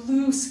mountain, this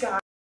blue sky,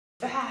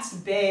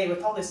 vast bay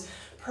with all this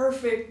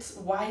perfect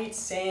white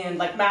sand,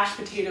 like mashed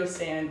potato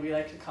sand, we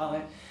like to call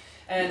it.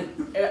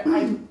 And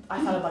I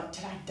thought of like,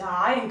 did I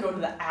die and go to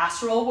the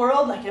astral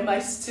world? Like, am I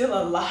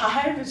still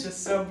alive? It's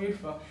just so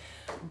beautiful.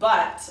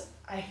 But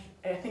I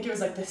think it was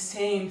like the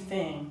same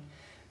thing,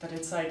 that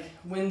it's like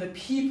when the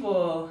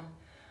people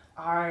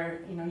are,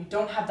 you know, you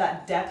don't have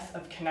that depth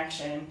of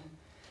connection,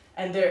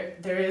 and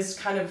there is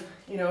kind of,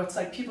 you know, it's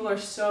like people are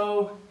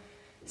so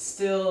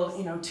still,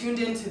 you know, tuned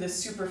into the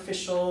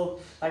superficial,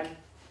 like,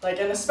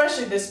 and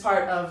especially this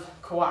part of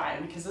Kauai,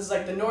 because this is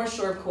like the North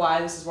Shore of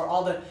Kauai. This is where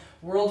all the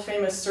world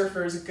famous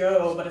surfers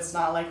go, but it's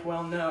not like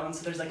well known.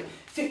 So there's like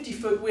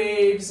 50-foot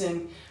waves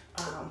and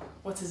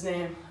what's his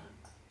name?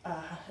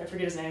 I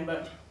forget his name,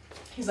 but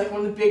he's like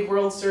one of the big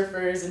world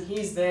surfers, and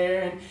he's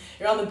there, and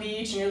you're on the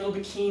beach in your little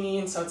bikini,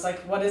 and so it's like,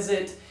 what does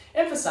it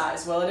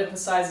emphasize? Well, it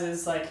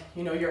emphasizes like,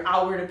 you know, your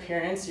outward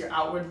appearance, your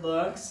outward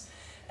looks,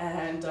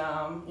 and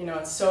you know,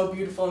 it's so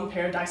beautiful and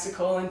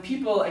paradisical, and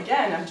people,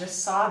 again, I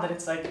just saw that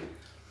it's like,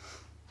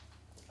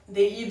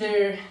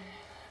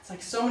 it's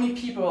like so many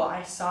people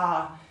I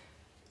saw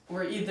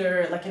were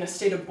either like in a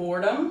state of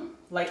boredom,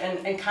 like,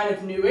 and kind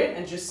of knew it,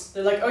 and just,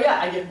 they're like, oh yeah,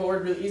 I get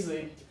bored really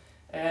easily.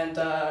 And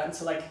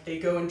so like they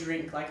go and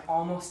drink like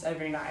almost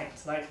every night,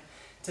 like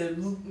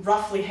to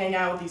roughly hang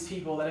out with these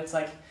people that it's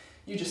like,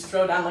 you just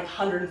throw down like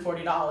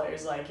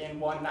 $140 like in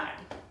one night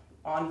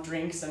on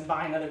drinks and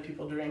buying other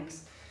people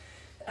drinks.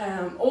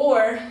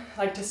 Or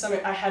like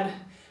I had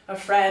a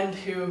friend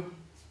who,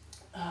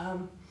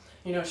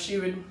 you know, she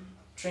would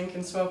drink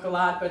and smoke a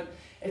lot, but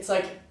it's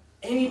like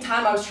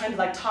anytime I was trying to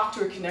like talk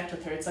to her, connect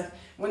with her, it's like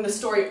when the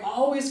story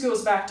always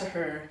goes back to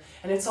her,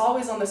 and it's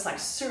always on this like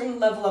certain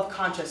level of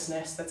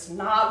consciousness that's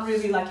not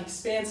really like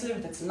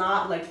expansive, that's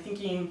not like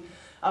thinking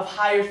of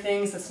higher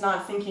things, that's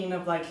not thinking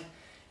of like,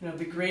 you know,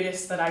 the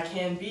greatest that I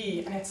can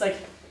be. And it's like,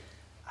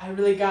 I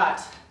really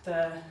got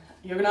the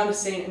Yogananda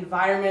saying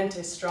environment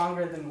is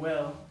stronger than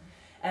will.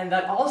 And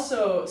that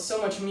also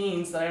so much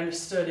means that I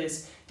understood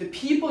is the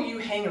people you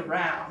hang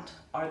around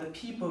are the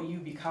people you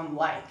become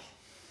like.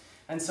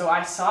 And so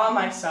I saw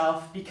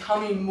myself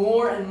becoming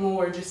more and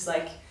more just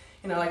like,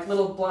 you know, like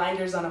little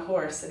blinders on a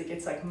horse, that it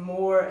gets like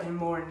more and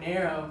more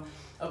narrow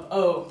of,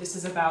 oh, this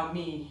is about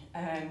me,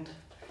 and,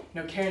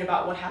 you know, caring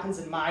about what happens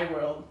in my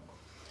world.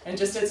 And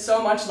just it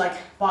so much like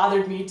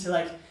bothered me to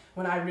like,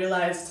 when I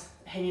realized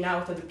hanging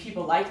out with other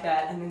people like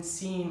that, and then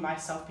seeing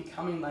myself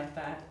becoming like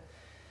that.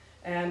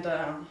 And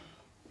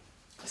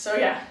so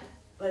yeah,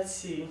 let's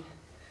see.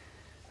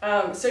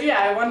 So yeah,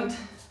 I wanted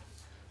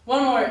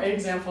one more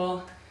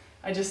example.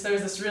 There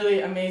was this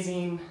really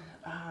amazing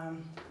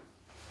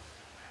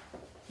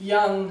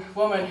young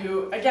woman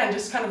who, again,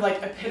 just kind of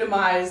like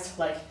epitomized,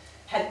 like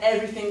had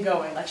everything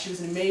going. Like she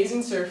was an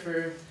amazing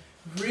surfer,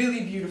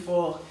 really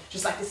beautiful,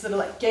 just like this little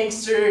like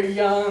gangster,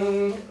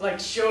 young,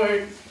 like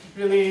short,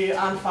 really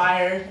on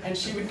fire. And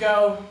she would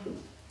go,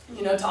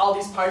 you know, to all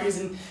these parties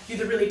and be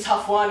the really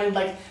tough one, and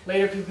like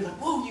later people would be like,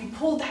 whoa, you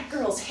pulled that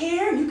girl's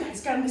hair, and you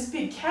guys got in this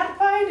big cat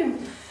fight.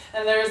 And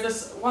there was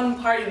this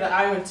one party that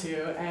I went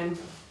to, and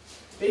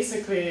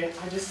basically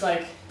I just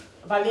like,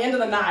 by the end of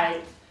the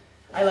night,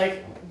 I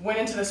like went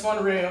into this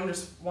one room,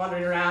 just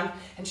wandering around,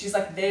 and she's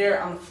like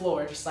there on the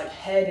floor, just like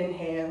head in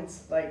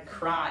hands, like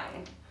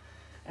crying.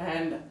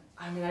 And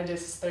I mean,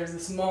 there's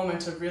this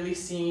moment of really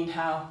seeing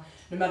how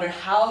no matter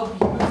how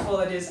beautiful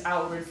it is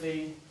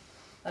outwardly,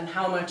 and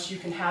how much you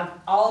can have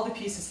all the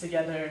pieces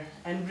together,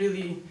 and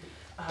really,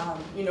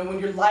 you know, when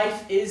your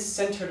life is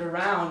centered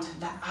around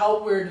that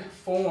outward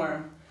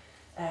form,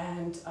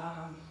 and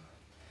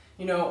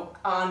you know,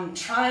 on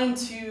trying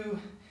to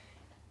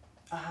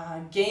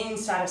gain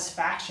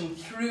satisfaction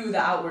through the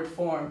outward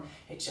form,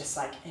 it just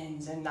like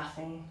ends in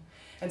nothing.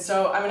 And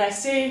so, I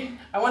mean,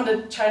 I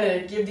wanted to try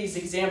to give these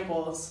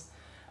examples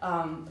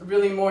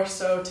really more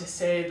so to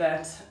say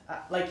that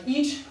like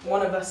each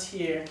one of us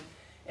here,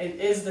 it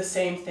is the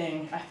same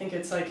thing. I think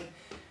it's like,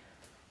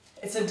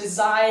 it's a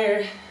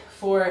desire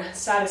for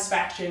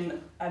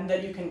satisfaction and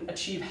that you can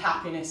achieve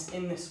happiness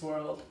in this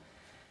world.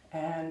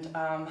 And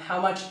how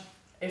much,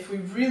 if we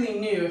really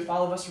knew, if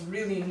all of us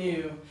really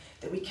knew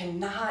that we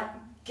cannot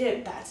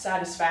get that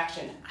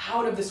satisfaction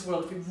out of this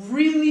world, if we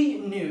really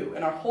knew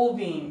in our whole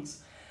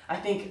beings, I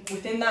think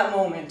within that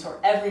moment or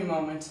every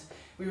moment,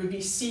 we would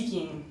be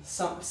seeking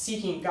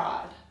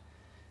God,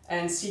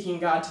 and seeking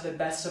God to the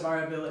best of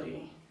our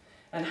ability,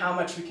 and how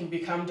much we can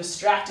become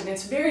distracted. And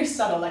it's very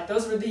subtle, like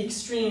those were the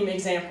extreme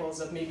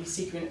examples of maybe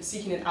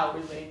seeking it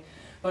outwardly.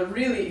 But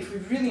really, if we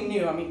really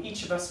knew, I mean,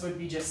 each of us would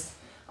be just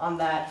on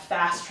that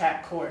fast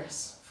track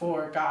course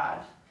for God,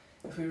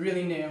 if we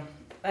really knew.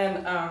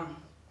 And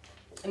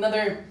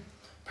another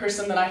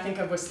person that I think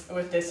of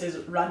with this is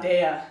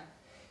Radeya.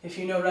 If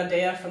you know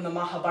Radeya from the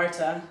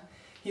Mahabharata,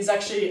 he's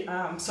actually,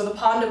 so the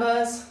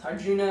Pandavas,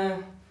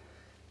 Arjuna,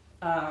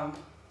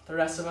 the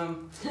rest of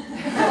them.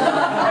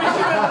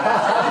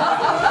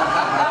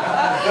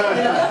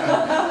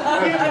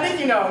 I think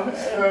you know him,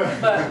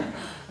 but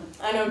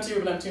I know him too,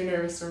 but I'm too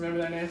nervous to remember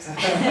their names.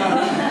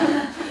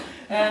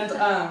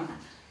 And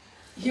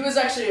he was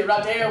actually,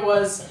 Radeya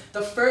was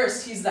the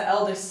first, he's the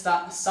eldest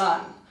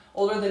son,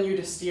 older than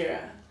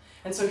Yudhishthira.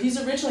 And so he's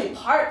originally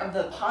part of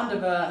the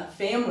Pandava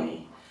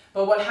family.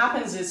 But what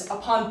happens is,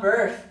 upon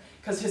birth,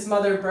 because his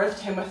mother birthed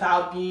him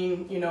without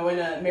being, you know, in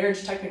a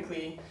marriage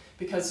technically,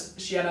 because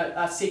she had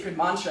a sacred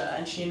mantra,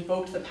 and she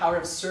invoked the power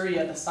of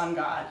Surya, the sun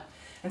god.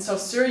 And so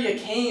Surya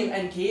came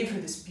and gave her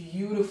this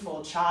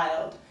beautiful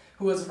child,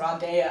 who was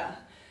Radeya.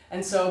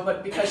 And so,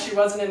 but because she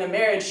wasn't in a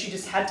marriage, she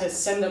just had to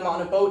send him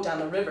on a boat down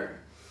the river.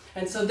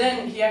 And so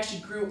then he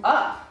actually grew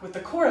up with the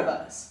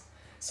Kauravas.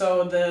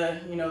 So the,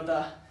 you know,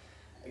 the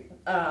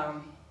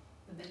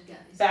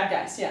bad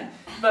guys, yeah.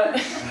 But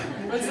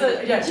what's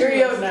the, yeah,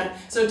 Duryodhana.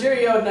 So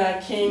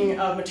Duryodhana, king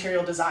of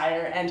material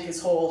desire, and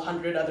his whole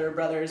 100 other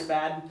brothers'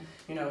 bad,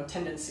 you know,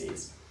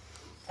 tendencies.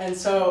 And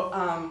so,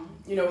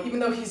 you know,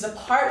 even though he's a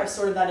part of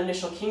sort of that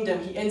initial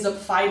kingdom, he ends up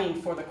fighting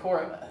for the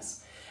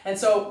Kauravas. And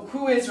so,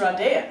 who is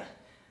Radeya?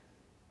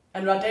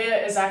 And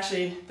Radeya is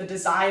actually the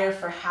desire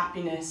for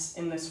happiness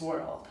in this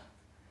world.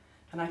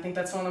 And I think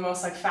that's one of the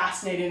most like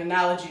fascinating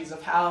analogies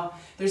of how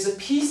there's a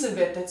piece of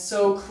it that's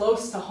so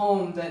close to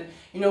home that,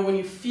 you know, when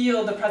you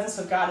feel the presence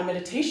of God in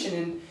meditation,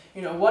 and,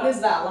 you know, what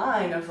is that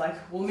line of like,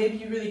 well, maybe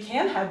you really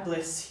can have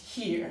bliss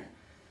here,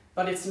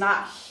 but it's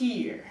not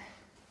here.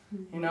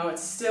 You know,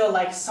 it's still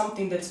like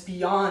something that's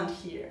beyond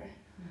here.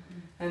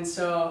 And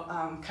so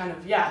kind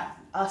of, yeah,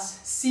 us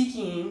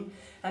seeking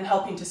and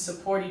helping to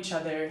support each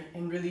other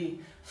in really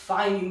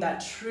finding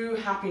that true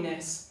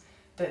happiness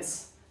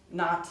that's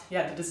not,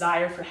 yeah, the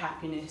desire for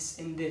happiness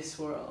in this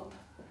world.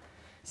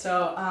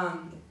 So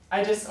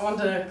I just want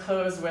to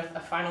close with a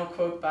final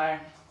quote by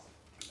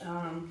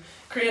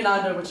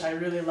Kriyananda, which I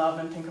really love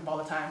and think of all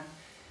the time.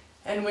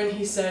 And when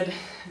he said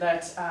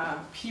that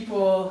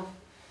people,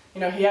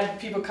 you know, he had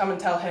people come and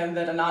tell him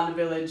that Ananda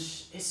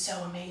Village is so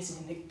amazing,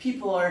 and the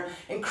people are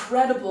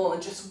incredible,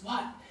 and just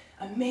what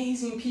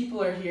amazing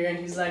people are here. And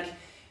he's like,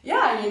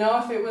 yeah, you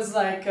know, if it was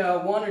like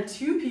 1 or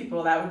 2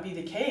 people, that would be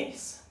the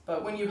case.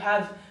 But when you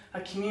have a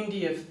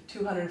community of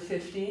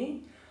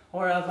 250,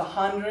 or of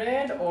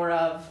 100, or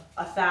of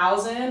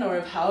 1,000, or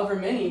of however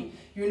many,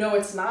 you know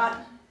it's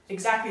not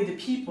exactly the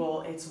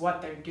people, it's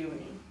what they're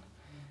doing.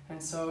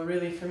 And so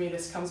really for me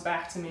this comes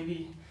back to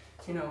maybe,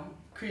 you know,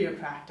 Kriya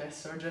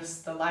practice, or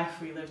just the life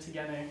we live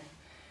together.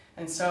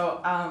 And so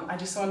I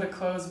just wanted to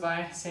close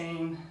by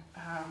saying,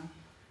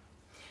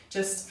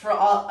 just for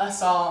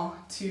us all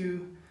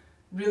to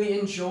really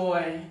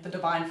enjoy the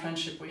divine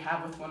friendship we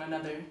have with one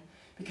another.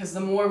 Because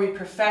the more we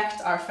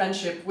perfect our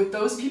friendship with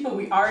those people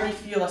we already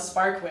feel a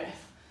spark with,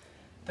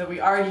 that we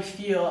already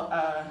feel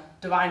a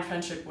divine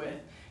friendship with,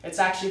 it's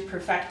actually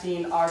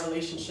perfecting our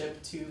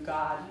relationship to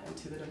God and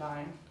to the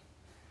divine.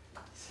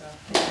 So.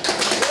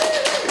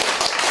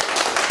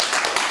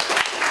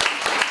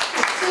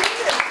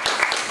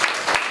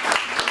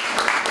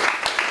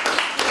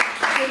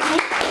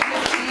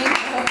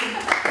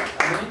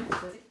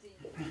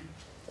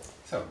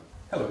 So,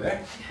 hello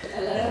there.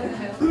 Hello.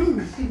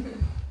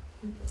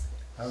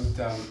 I would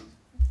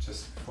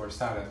just for a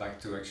start, I'd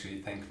like to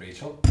actually thank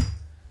Rachel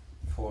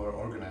for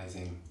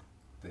organizing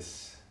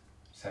this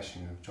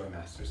session of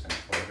JoyMasters and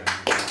for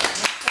organizing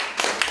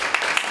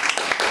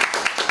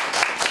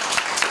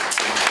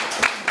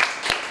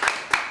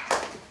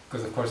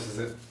Because of course,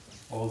 as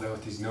all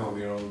devotees know,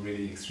 we're all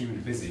really extremely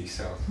busy,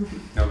 so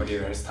nobody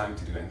ever has time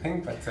to do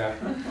anything, but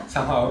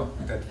somehow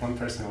that one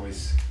person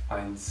always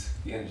finds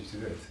the energy to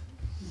do it.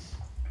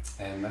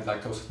 And I'd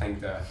like to also thank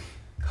the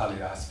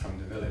Kalidas from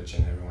the village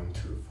and everyone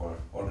too for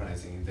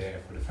organizing it there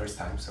for the first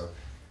time, so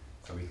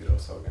we could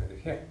also organize it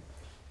here.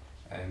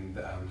 And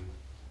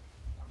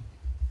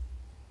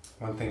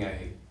one thing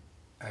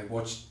I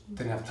watched,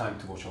 didn't have time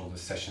to watch all the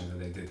sessions that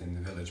they did in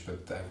the village,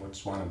 but I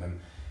watched one of them.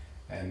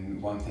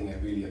 And one thing I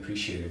really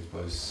appreciated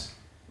was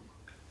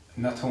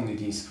not only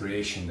the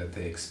inspiration that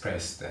they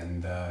expressed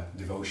and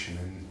devotion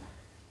and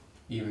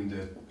even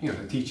the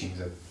the teachings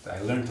that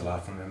I learned a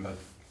lot from them, but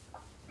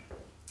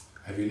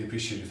I really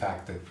appreciate the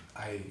fact that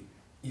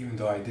even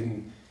though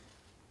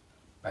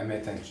I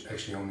met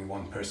actually only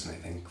one person, I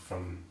think,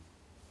 from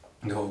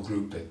the whole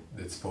group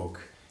that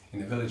spoke in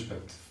the village,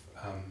 but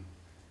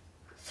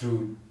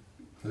through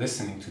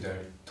listening to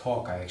their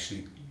talk, I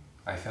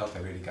felt I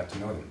really got to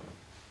know them,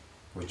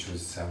 which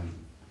was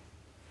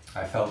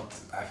I felt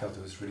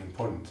it was really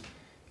important.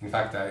 In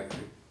fact,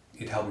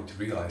 it helped me to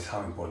realize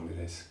how important it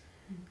is,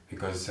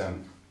 because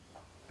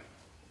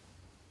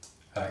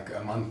like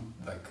a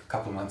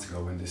couple of months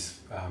ago, when this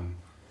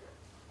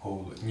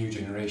whole new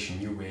generation,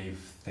 new wave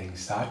thing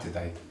started,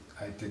 I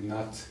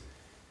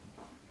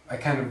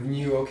kind of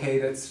knew, okay,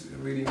 that's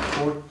really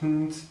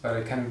important, but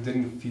I kind of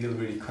didn't feel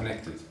really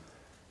connected,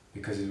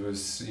 because it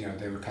was,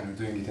 they were kind of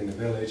doing it in the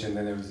village, and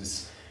then there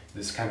was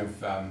this kind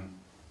of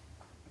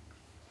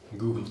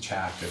Google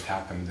chat that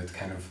happened that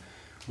kind of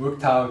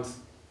worked out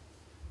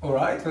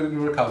alright, but it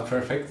didn't work out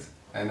perfect,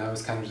 and I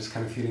was kind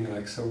of feeling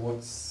like, so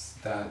what's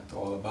that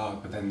all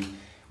about? But then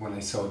when I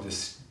saw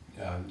this,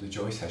 the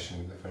Joy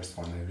session, the first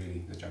one,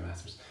 the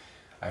JoyMasters,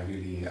 I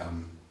really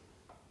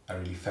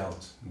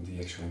felt the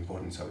actual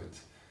importance of it,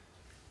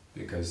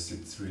 because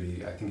it's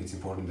really, I think it's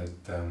important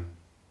that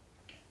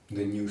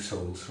the new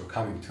souls who are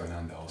coming to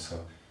Ananda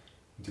also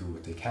do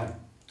what they can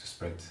to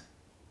spread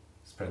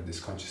this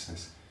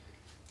consciousness.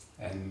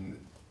 And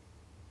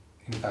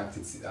in fact,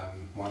 it's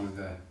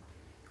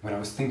when I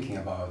was thinking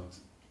about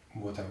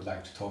what I would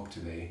like to talk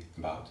today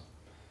about,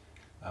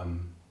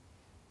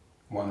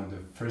 one of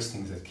the first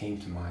things that came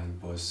to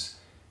mind was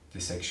the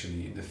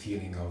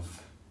feeling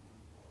of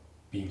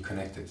being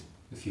connected,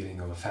 the feeling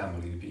of a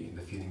family,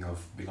 the feeling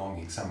of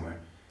belonging somewhere,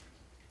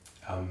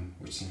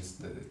 which seems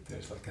that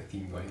there's like a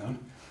theme going on.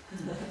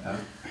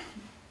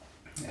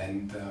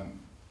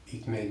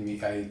 It made me,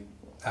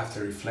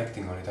 after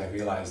reflecting on it, I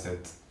realized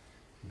that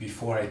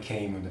before I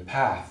came on the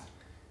path,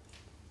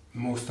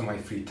 most of my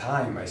free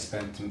time I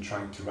spent in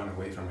trying to run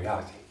away from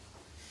reality.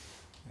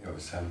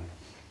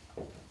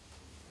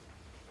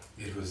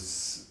 It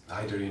was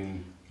either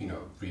in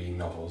reading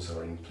novels,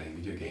 or in playing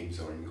video games,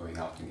 or in going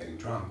out and getting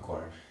drunk,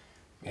 or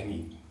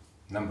any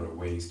number of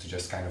ways to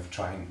just kind of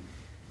try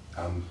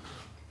and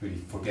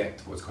really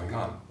forget what's going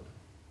on.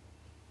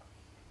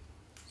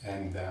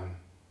 And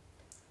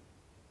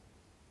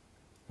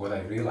what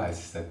I realized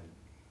is that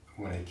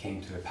when I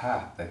came to the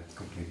path, that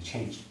completely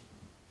changed.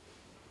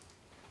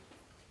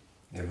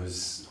 It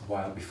was a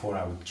while before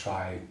I would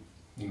try,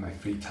 in my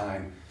free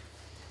time,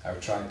 I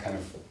would try and kind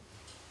of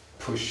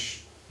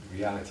push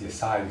reality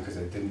aside, because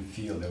I didn't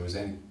feel there was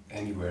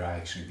anywhere I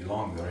actually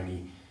belonged, or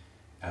any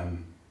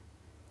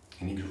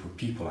group of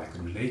people I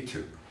could relate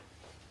to.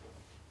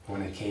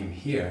 When I came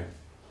here,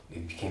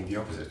 it became the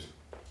opposite.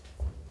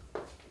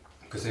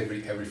 Because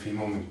every free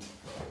moment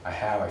I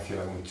have, I feel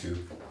I want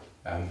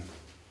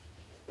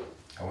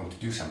to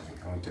do something.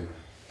 I want to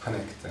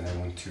connect, and I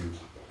want to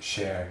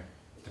share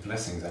the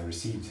blessings I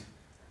received.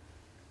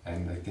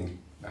 And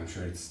I'm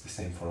sure it's the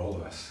same for all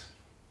of us.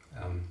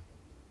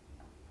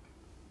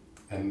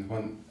 And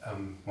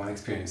one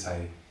experience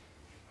I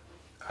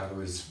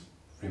always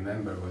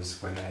remember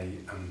was when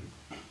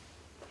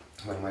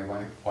my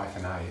wife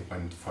and I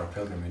went for a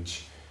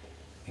pilgrimage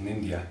in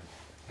India,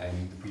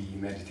 and we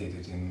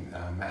meditated in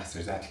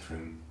Master's attic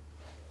room.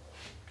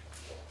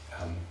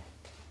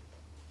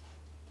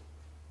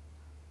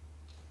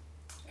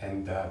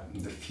 And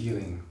the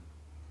feeling,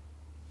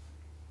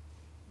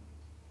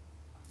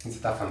 it's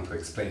a tough one to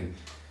explain,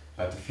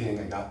 but the feeling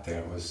I got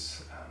there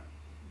was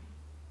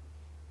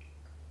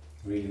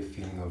really a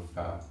feeling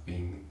of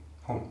being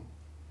home.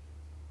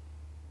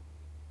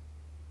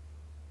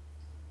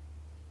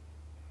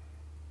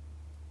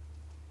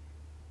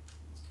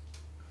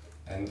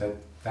 And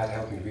that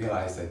helped me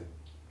realize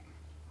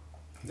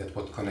that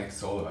what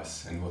connects all of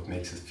us and what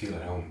makes us feel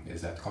at home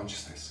is that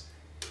consciousness.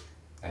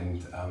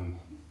 And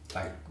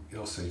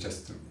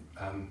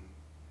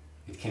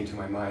it came to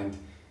my mind,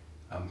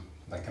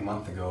 like a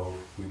month ago,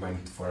 we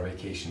went for a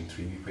vacation,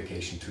 3-week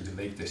vacation, to the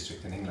Lake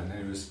District in England,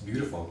 and it was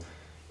beautiful.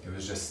 It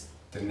was just,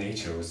 the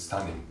nature was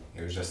stunning.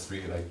 It was just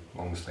really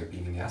almost like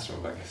being in the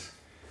astral, I guess,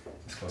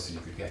 as close as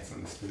you could get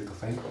on this physical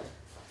thing.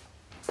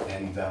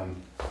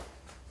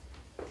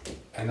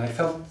 And I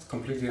felt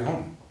completely at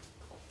home.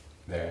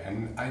 there,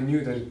 and I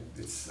knew that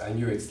I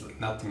knew it's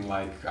nothing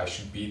like I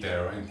should be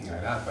there or anything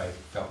like that, but I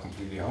felt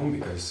completely home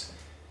because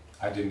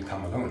I didn't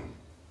come alone,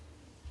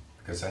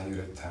 because I knew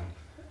that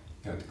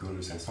you know, the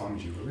gurus and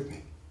Swamiji were with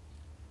me.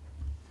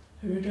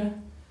 Arudra,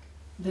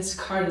 this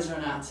card has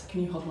run out, so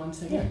can you hold one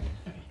second? Yeah.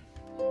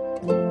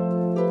 Okay.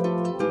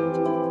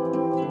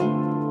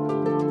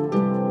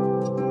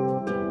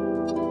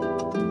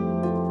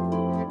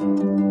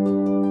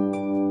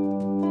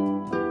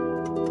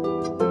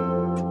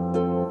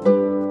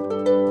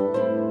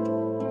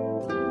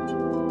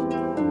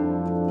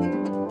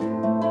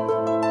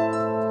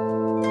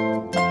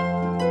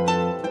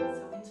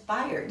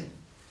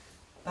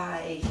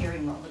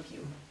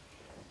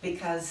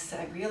 Because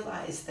I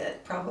realize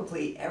that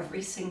probably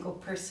every single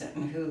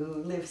person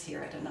who lives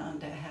here at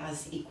Ananda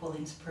has equal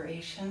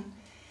inspiration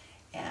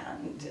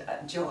and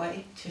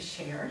joy to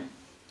share.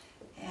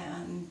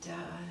 And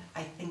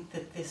I think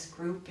that this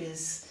group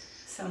is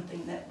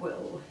something that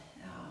will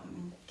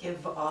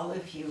give all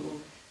of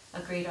you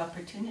a great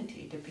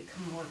opportunity to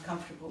become more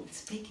comfortable with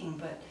speaking,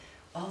 but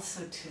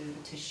also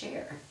to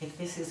share. If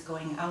this is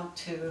going out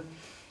to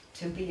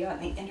be on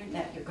the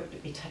internet, you're going to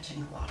be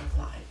touching a lot of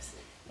lives.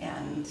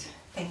 And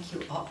thank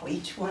you all,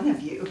 each one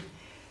of you.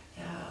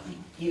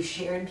 You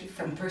shared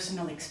from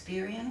personal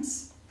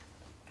experience,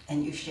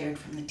 and you shared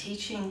from the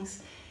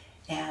teachings,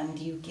 and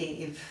you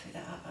gave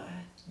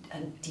a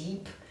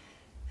deep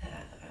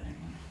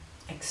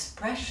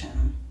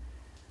expression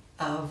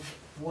of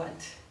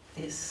what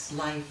this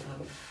life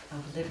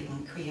of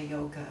living Kriya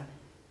Yoga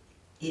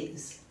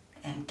is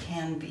and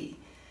can be.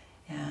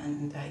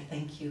 And I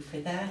thank you for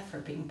that, for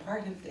being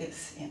part of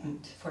this,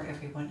 and for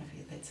every one of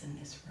you that's in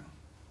this room.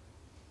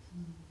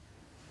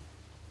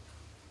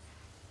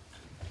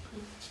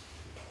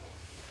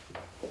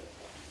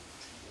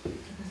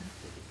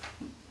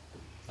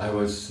 I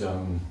was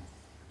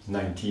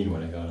 19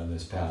 when I got on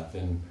this path,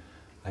 and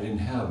I didn't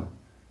have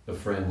the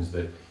friends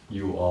that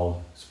you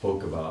all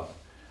spoke about,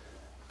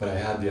 but I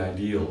had the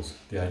ideals,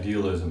 the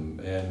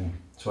idealism, and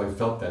so I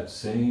felt that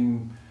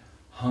same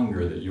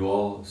hunger that you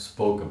all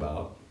spoke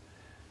about,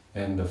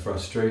 and the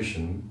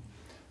frustration.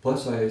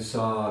 Plus I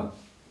saw,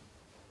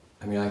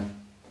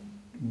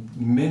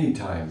 many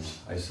times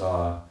I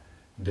saw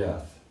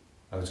death.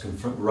 I was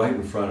right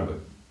in front of a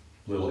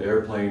little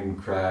airplane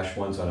crash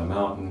once on a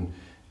mountain,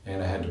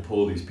 and I had to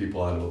pull these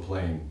people out of a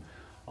plane.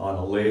 On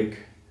a lake,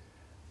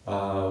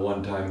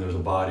 one time there was a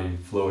body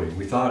floating.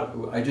 We thought,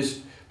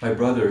 my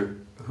brother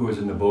who was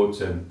in the boat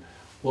said,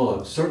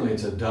 well, certainly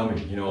it's a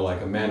dummy, you know,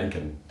 like a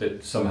mannequin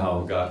that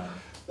somehow got,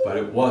 but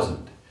it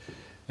wasn't.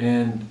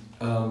 And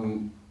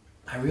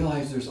I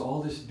realized there's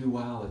all this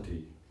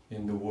duality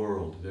in the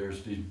world.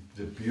 There's the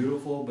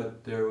beautiful,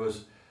 but there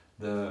was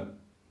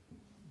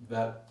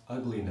that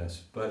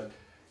ugliness. But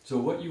so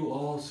what you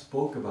all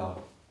spoke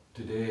about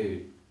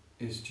today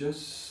is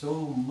just so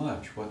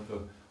much what the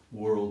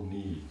world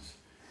needs.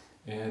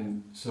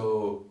 And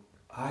so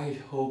I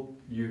hope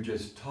you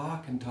just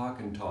talk and talk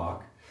and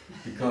talk,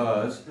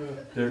 because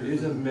there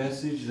is a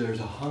message,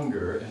 there's a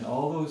hunger, and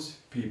all those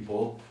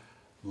people,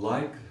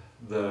 like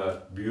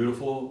the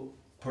beautiful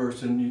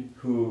person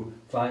who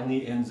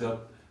finally ends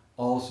up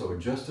also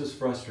just as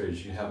frustrated.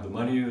 You can have the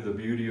money or the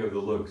beauty or the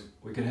looks.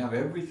 We can have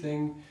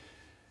everything,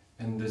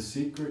 and the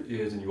secret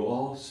is, and you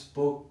all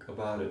spoke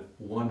about it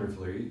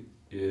wonderfully,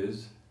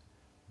 is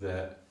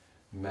that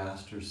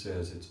Master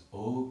says it's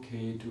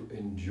okay to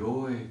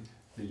enjoy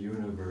the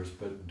universe,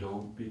 but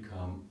don't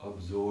become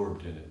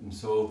absorbed in it. And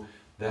so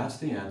that's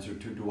the answer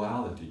to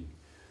duality.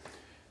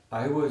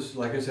 I was,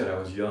 like I said, I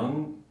was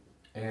young,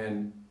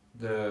 and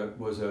there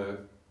was a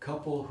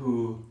couple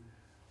who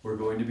were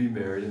going to be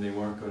married, and they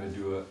weren't going to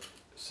do a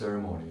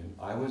ceremony. And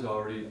I was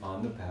already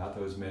on the path, I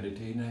was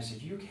meditating, and I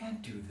said, you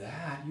can't do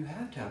that. You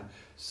have to have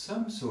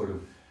some sort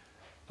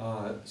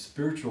of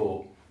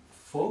spiritual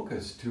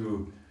focus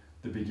to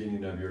the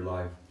beginning of your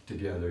life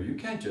together. You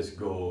can't just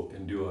go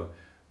and do a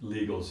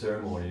legal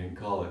ceremony and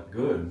call it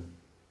good.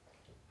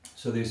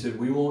 So they said,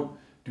 we won't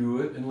do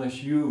it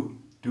unless you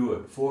do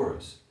it for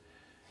us.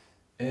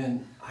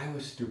 And I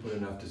was stupid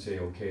enough to say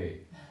okay.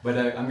 But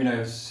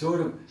I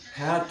sort of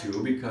had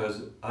to,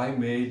 because I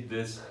made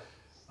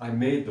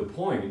the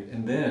point,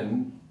 and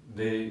then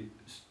they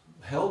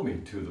held me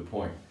to the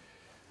point.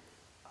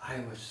 I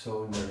was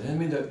so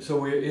nervous. So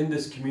we're in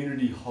this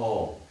community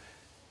hall,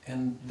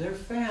 and their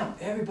fam,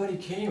 everybody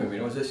came.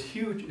 It was this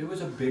huge, it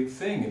was a big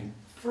thing. And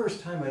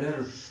first time I'd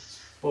ever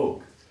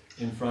spoke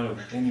in front of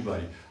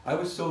anybody. I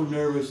was so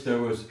nervous,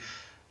 there was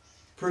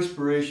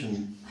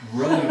perspiration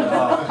running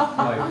off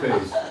my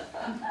face.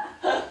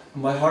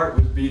 My heart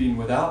was beating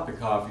without the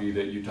coffee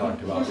that you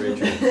talked about,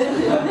 Rachel.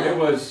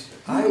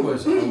 I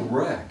was a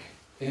wreck.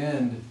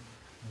 And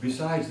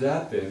besides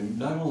that then,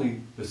 not only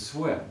the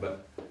sweat,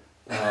 but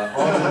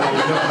also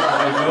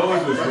my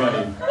nose was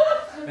running.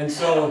 And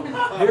so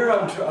here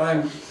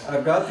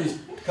I've got these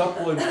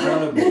couple in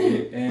front of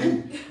me,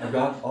 and I've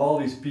got all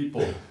these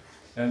people.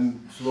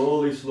 And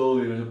slowly,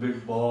 there's a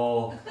big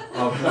ball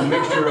of a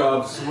mixture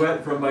of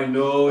sweat from my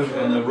nose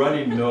and the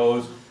running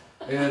nose.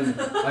 And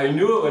I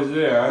knew it was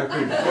there, I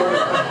could sort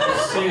of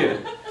see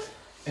it.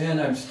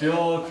 And I'm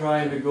still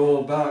trying to go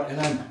about, and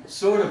I'm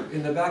sort of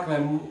in the back of my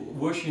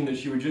wishing that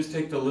she would just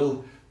take the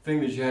little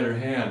thing that she had in her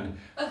hand,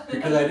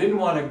 because I didn't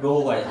want to go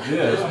like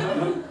this.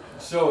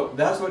 So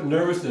that's what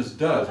nervousness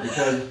does,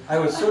 because I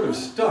was sort of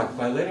stuck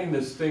by letting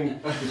this thing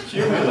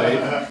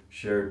accumulate.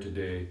 Shared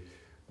today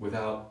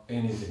without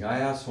anything. I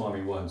asked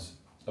Swami once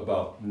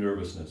about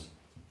nervousness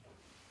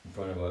in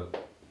front of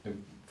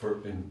in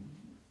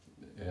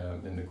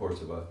the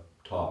course of a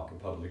talk, a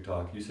public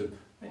talk. He said,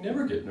 "I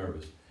never get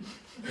nervous."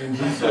 And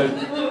he said,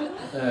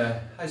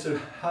 I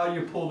said, "How do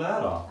you pull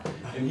that off?"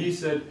 And he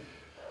said,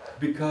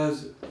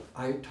 "Because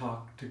I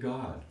talk to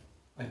God.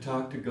 I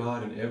talk to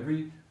God and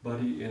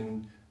everybody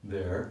in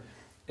there."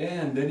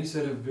 And then he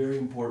said a very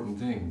important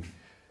thing.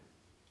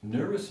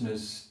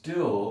 Nervousness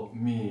still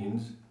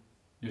means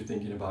you're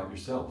thinking about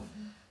yourself.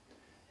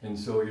 And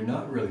so you're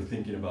not really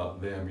thinking about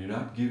them, you're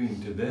not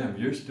giving to them,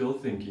 you're still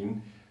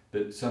thinking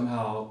that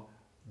somehow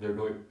they're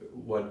going,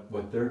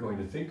 what they're going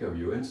to think of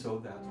you, and so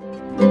that's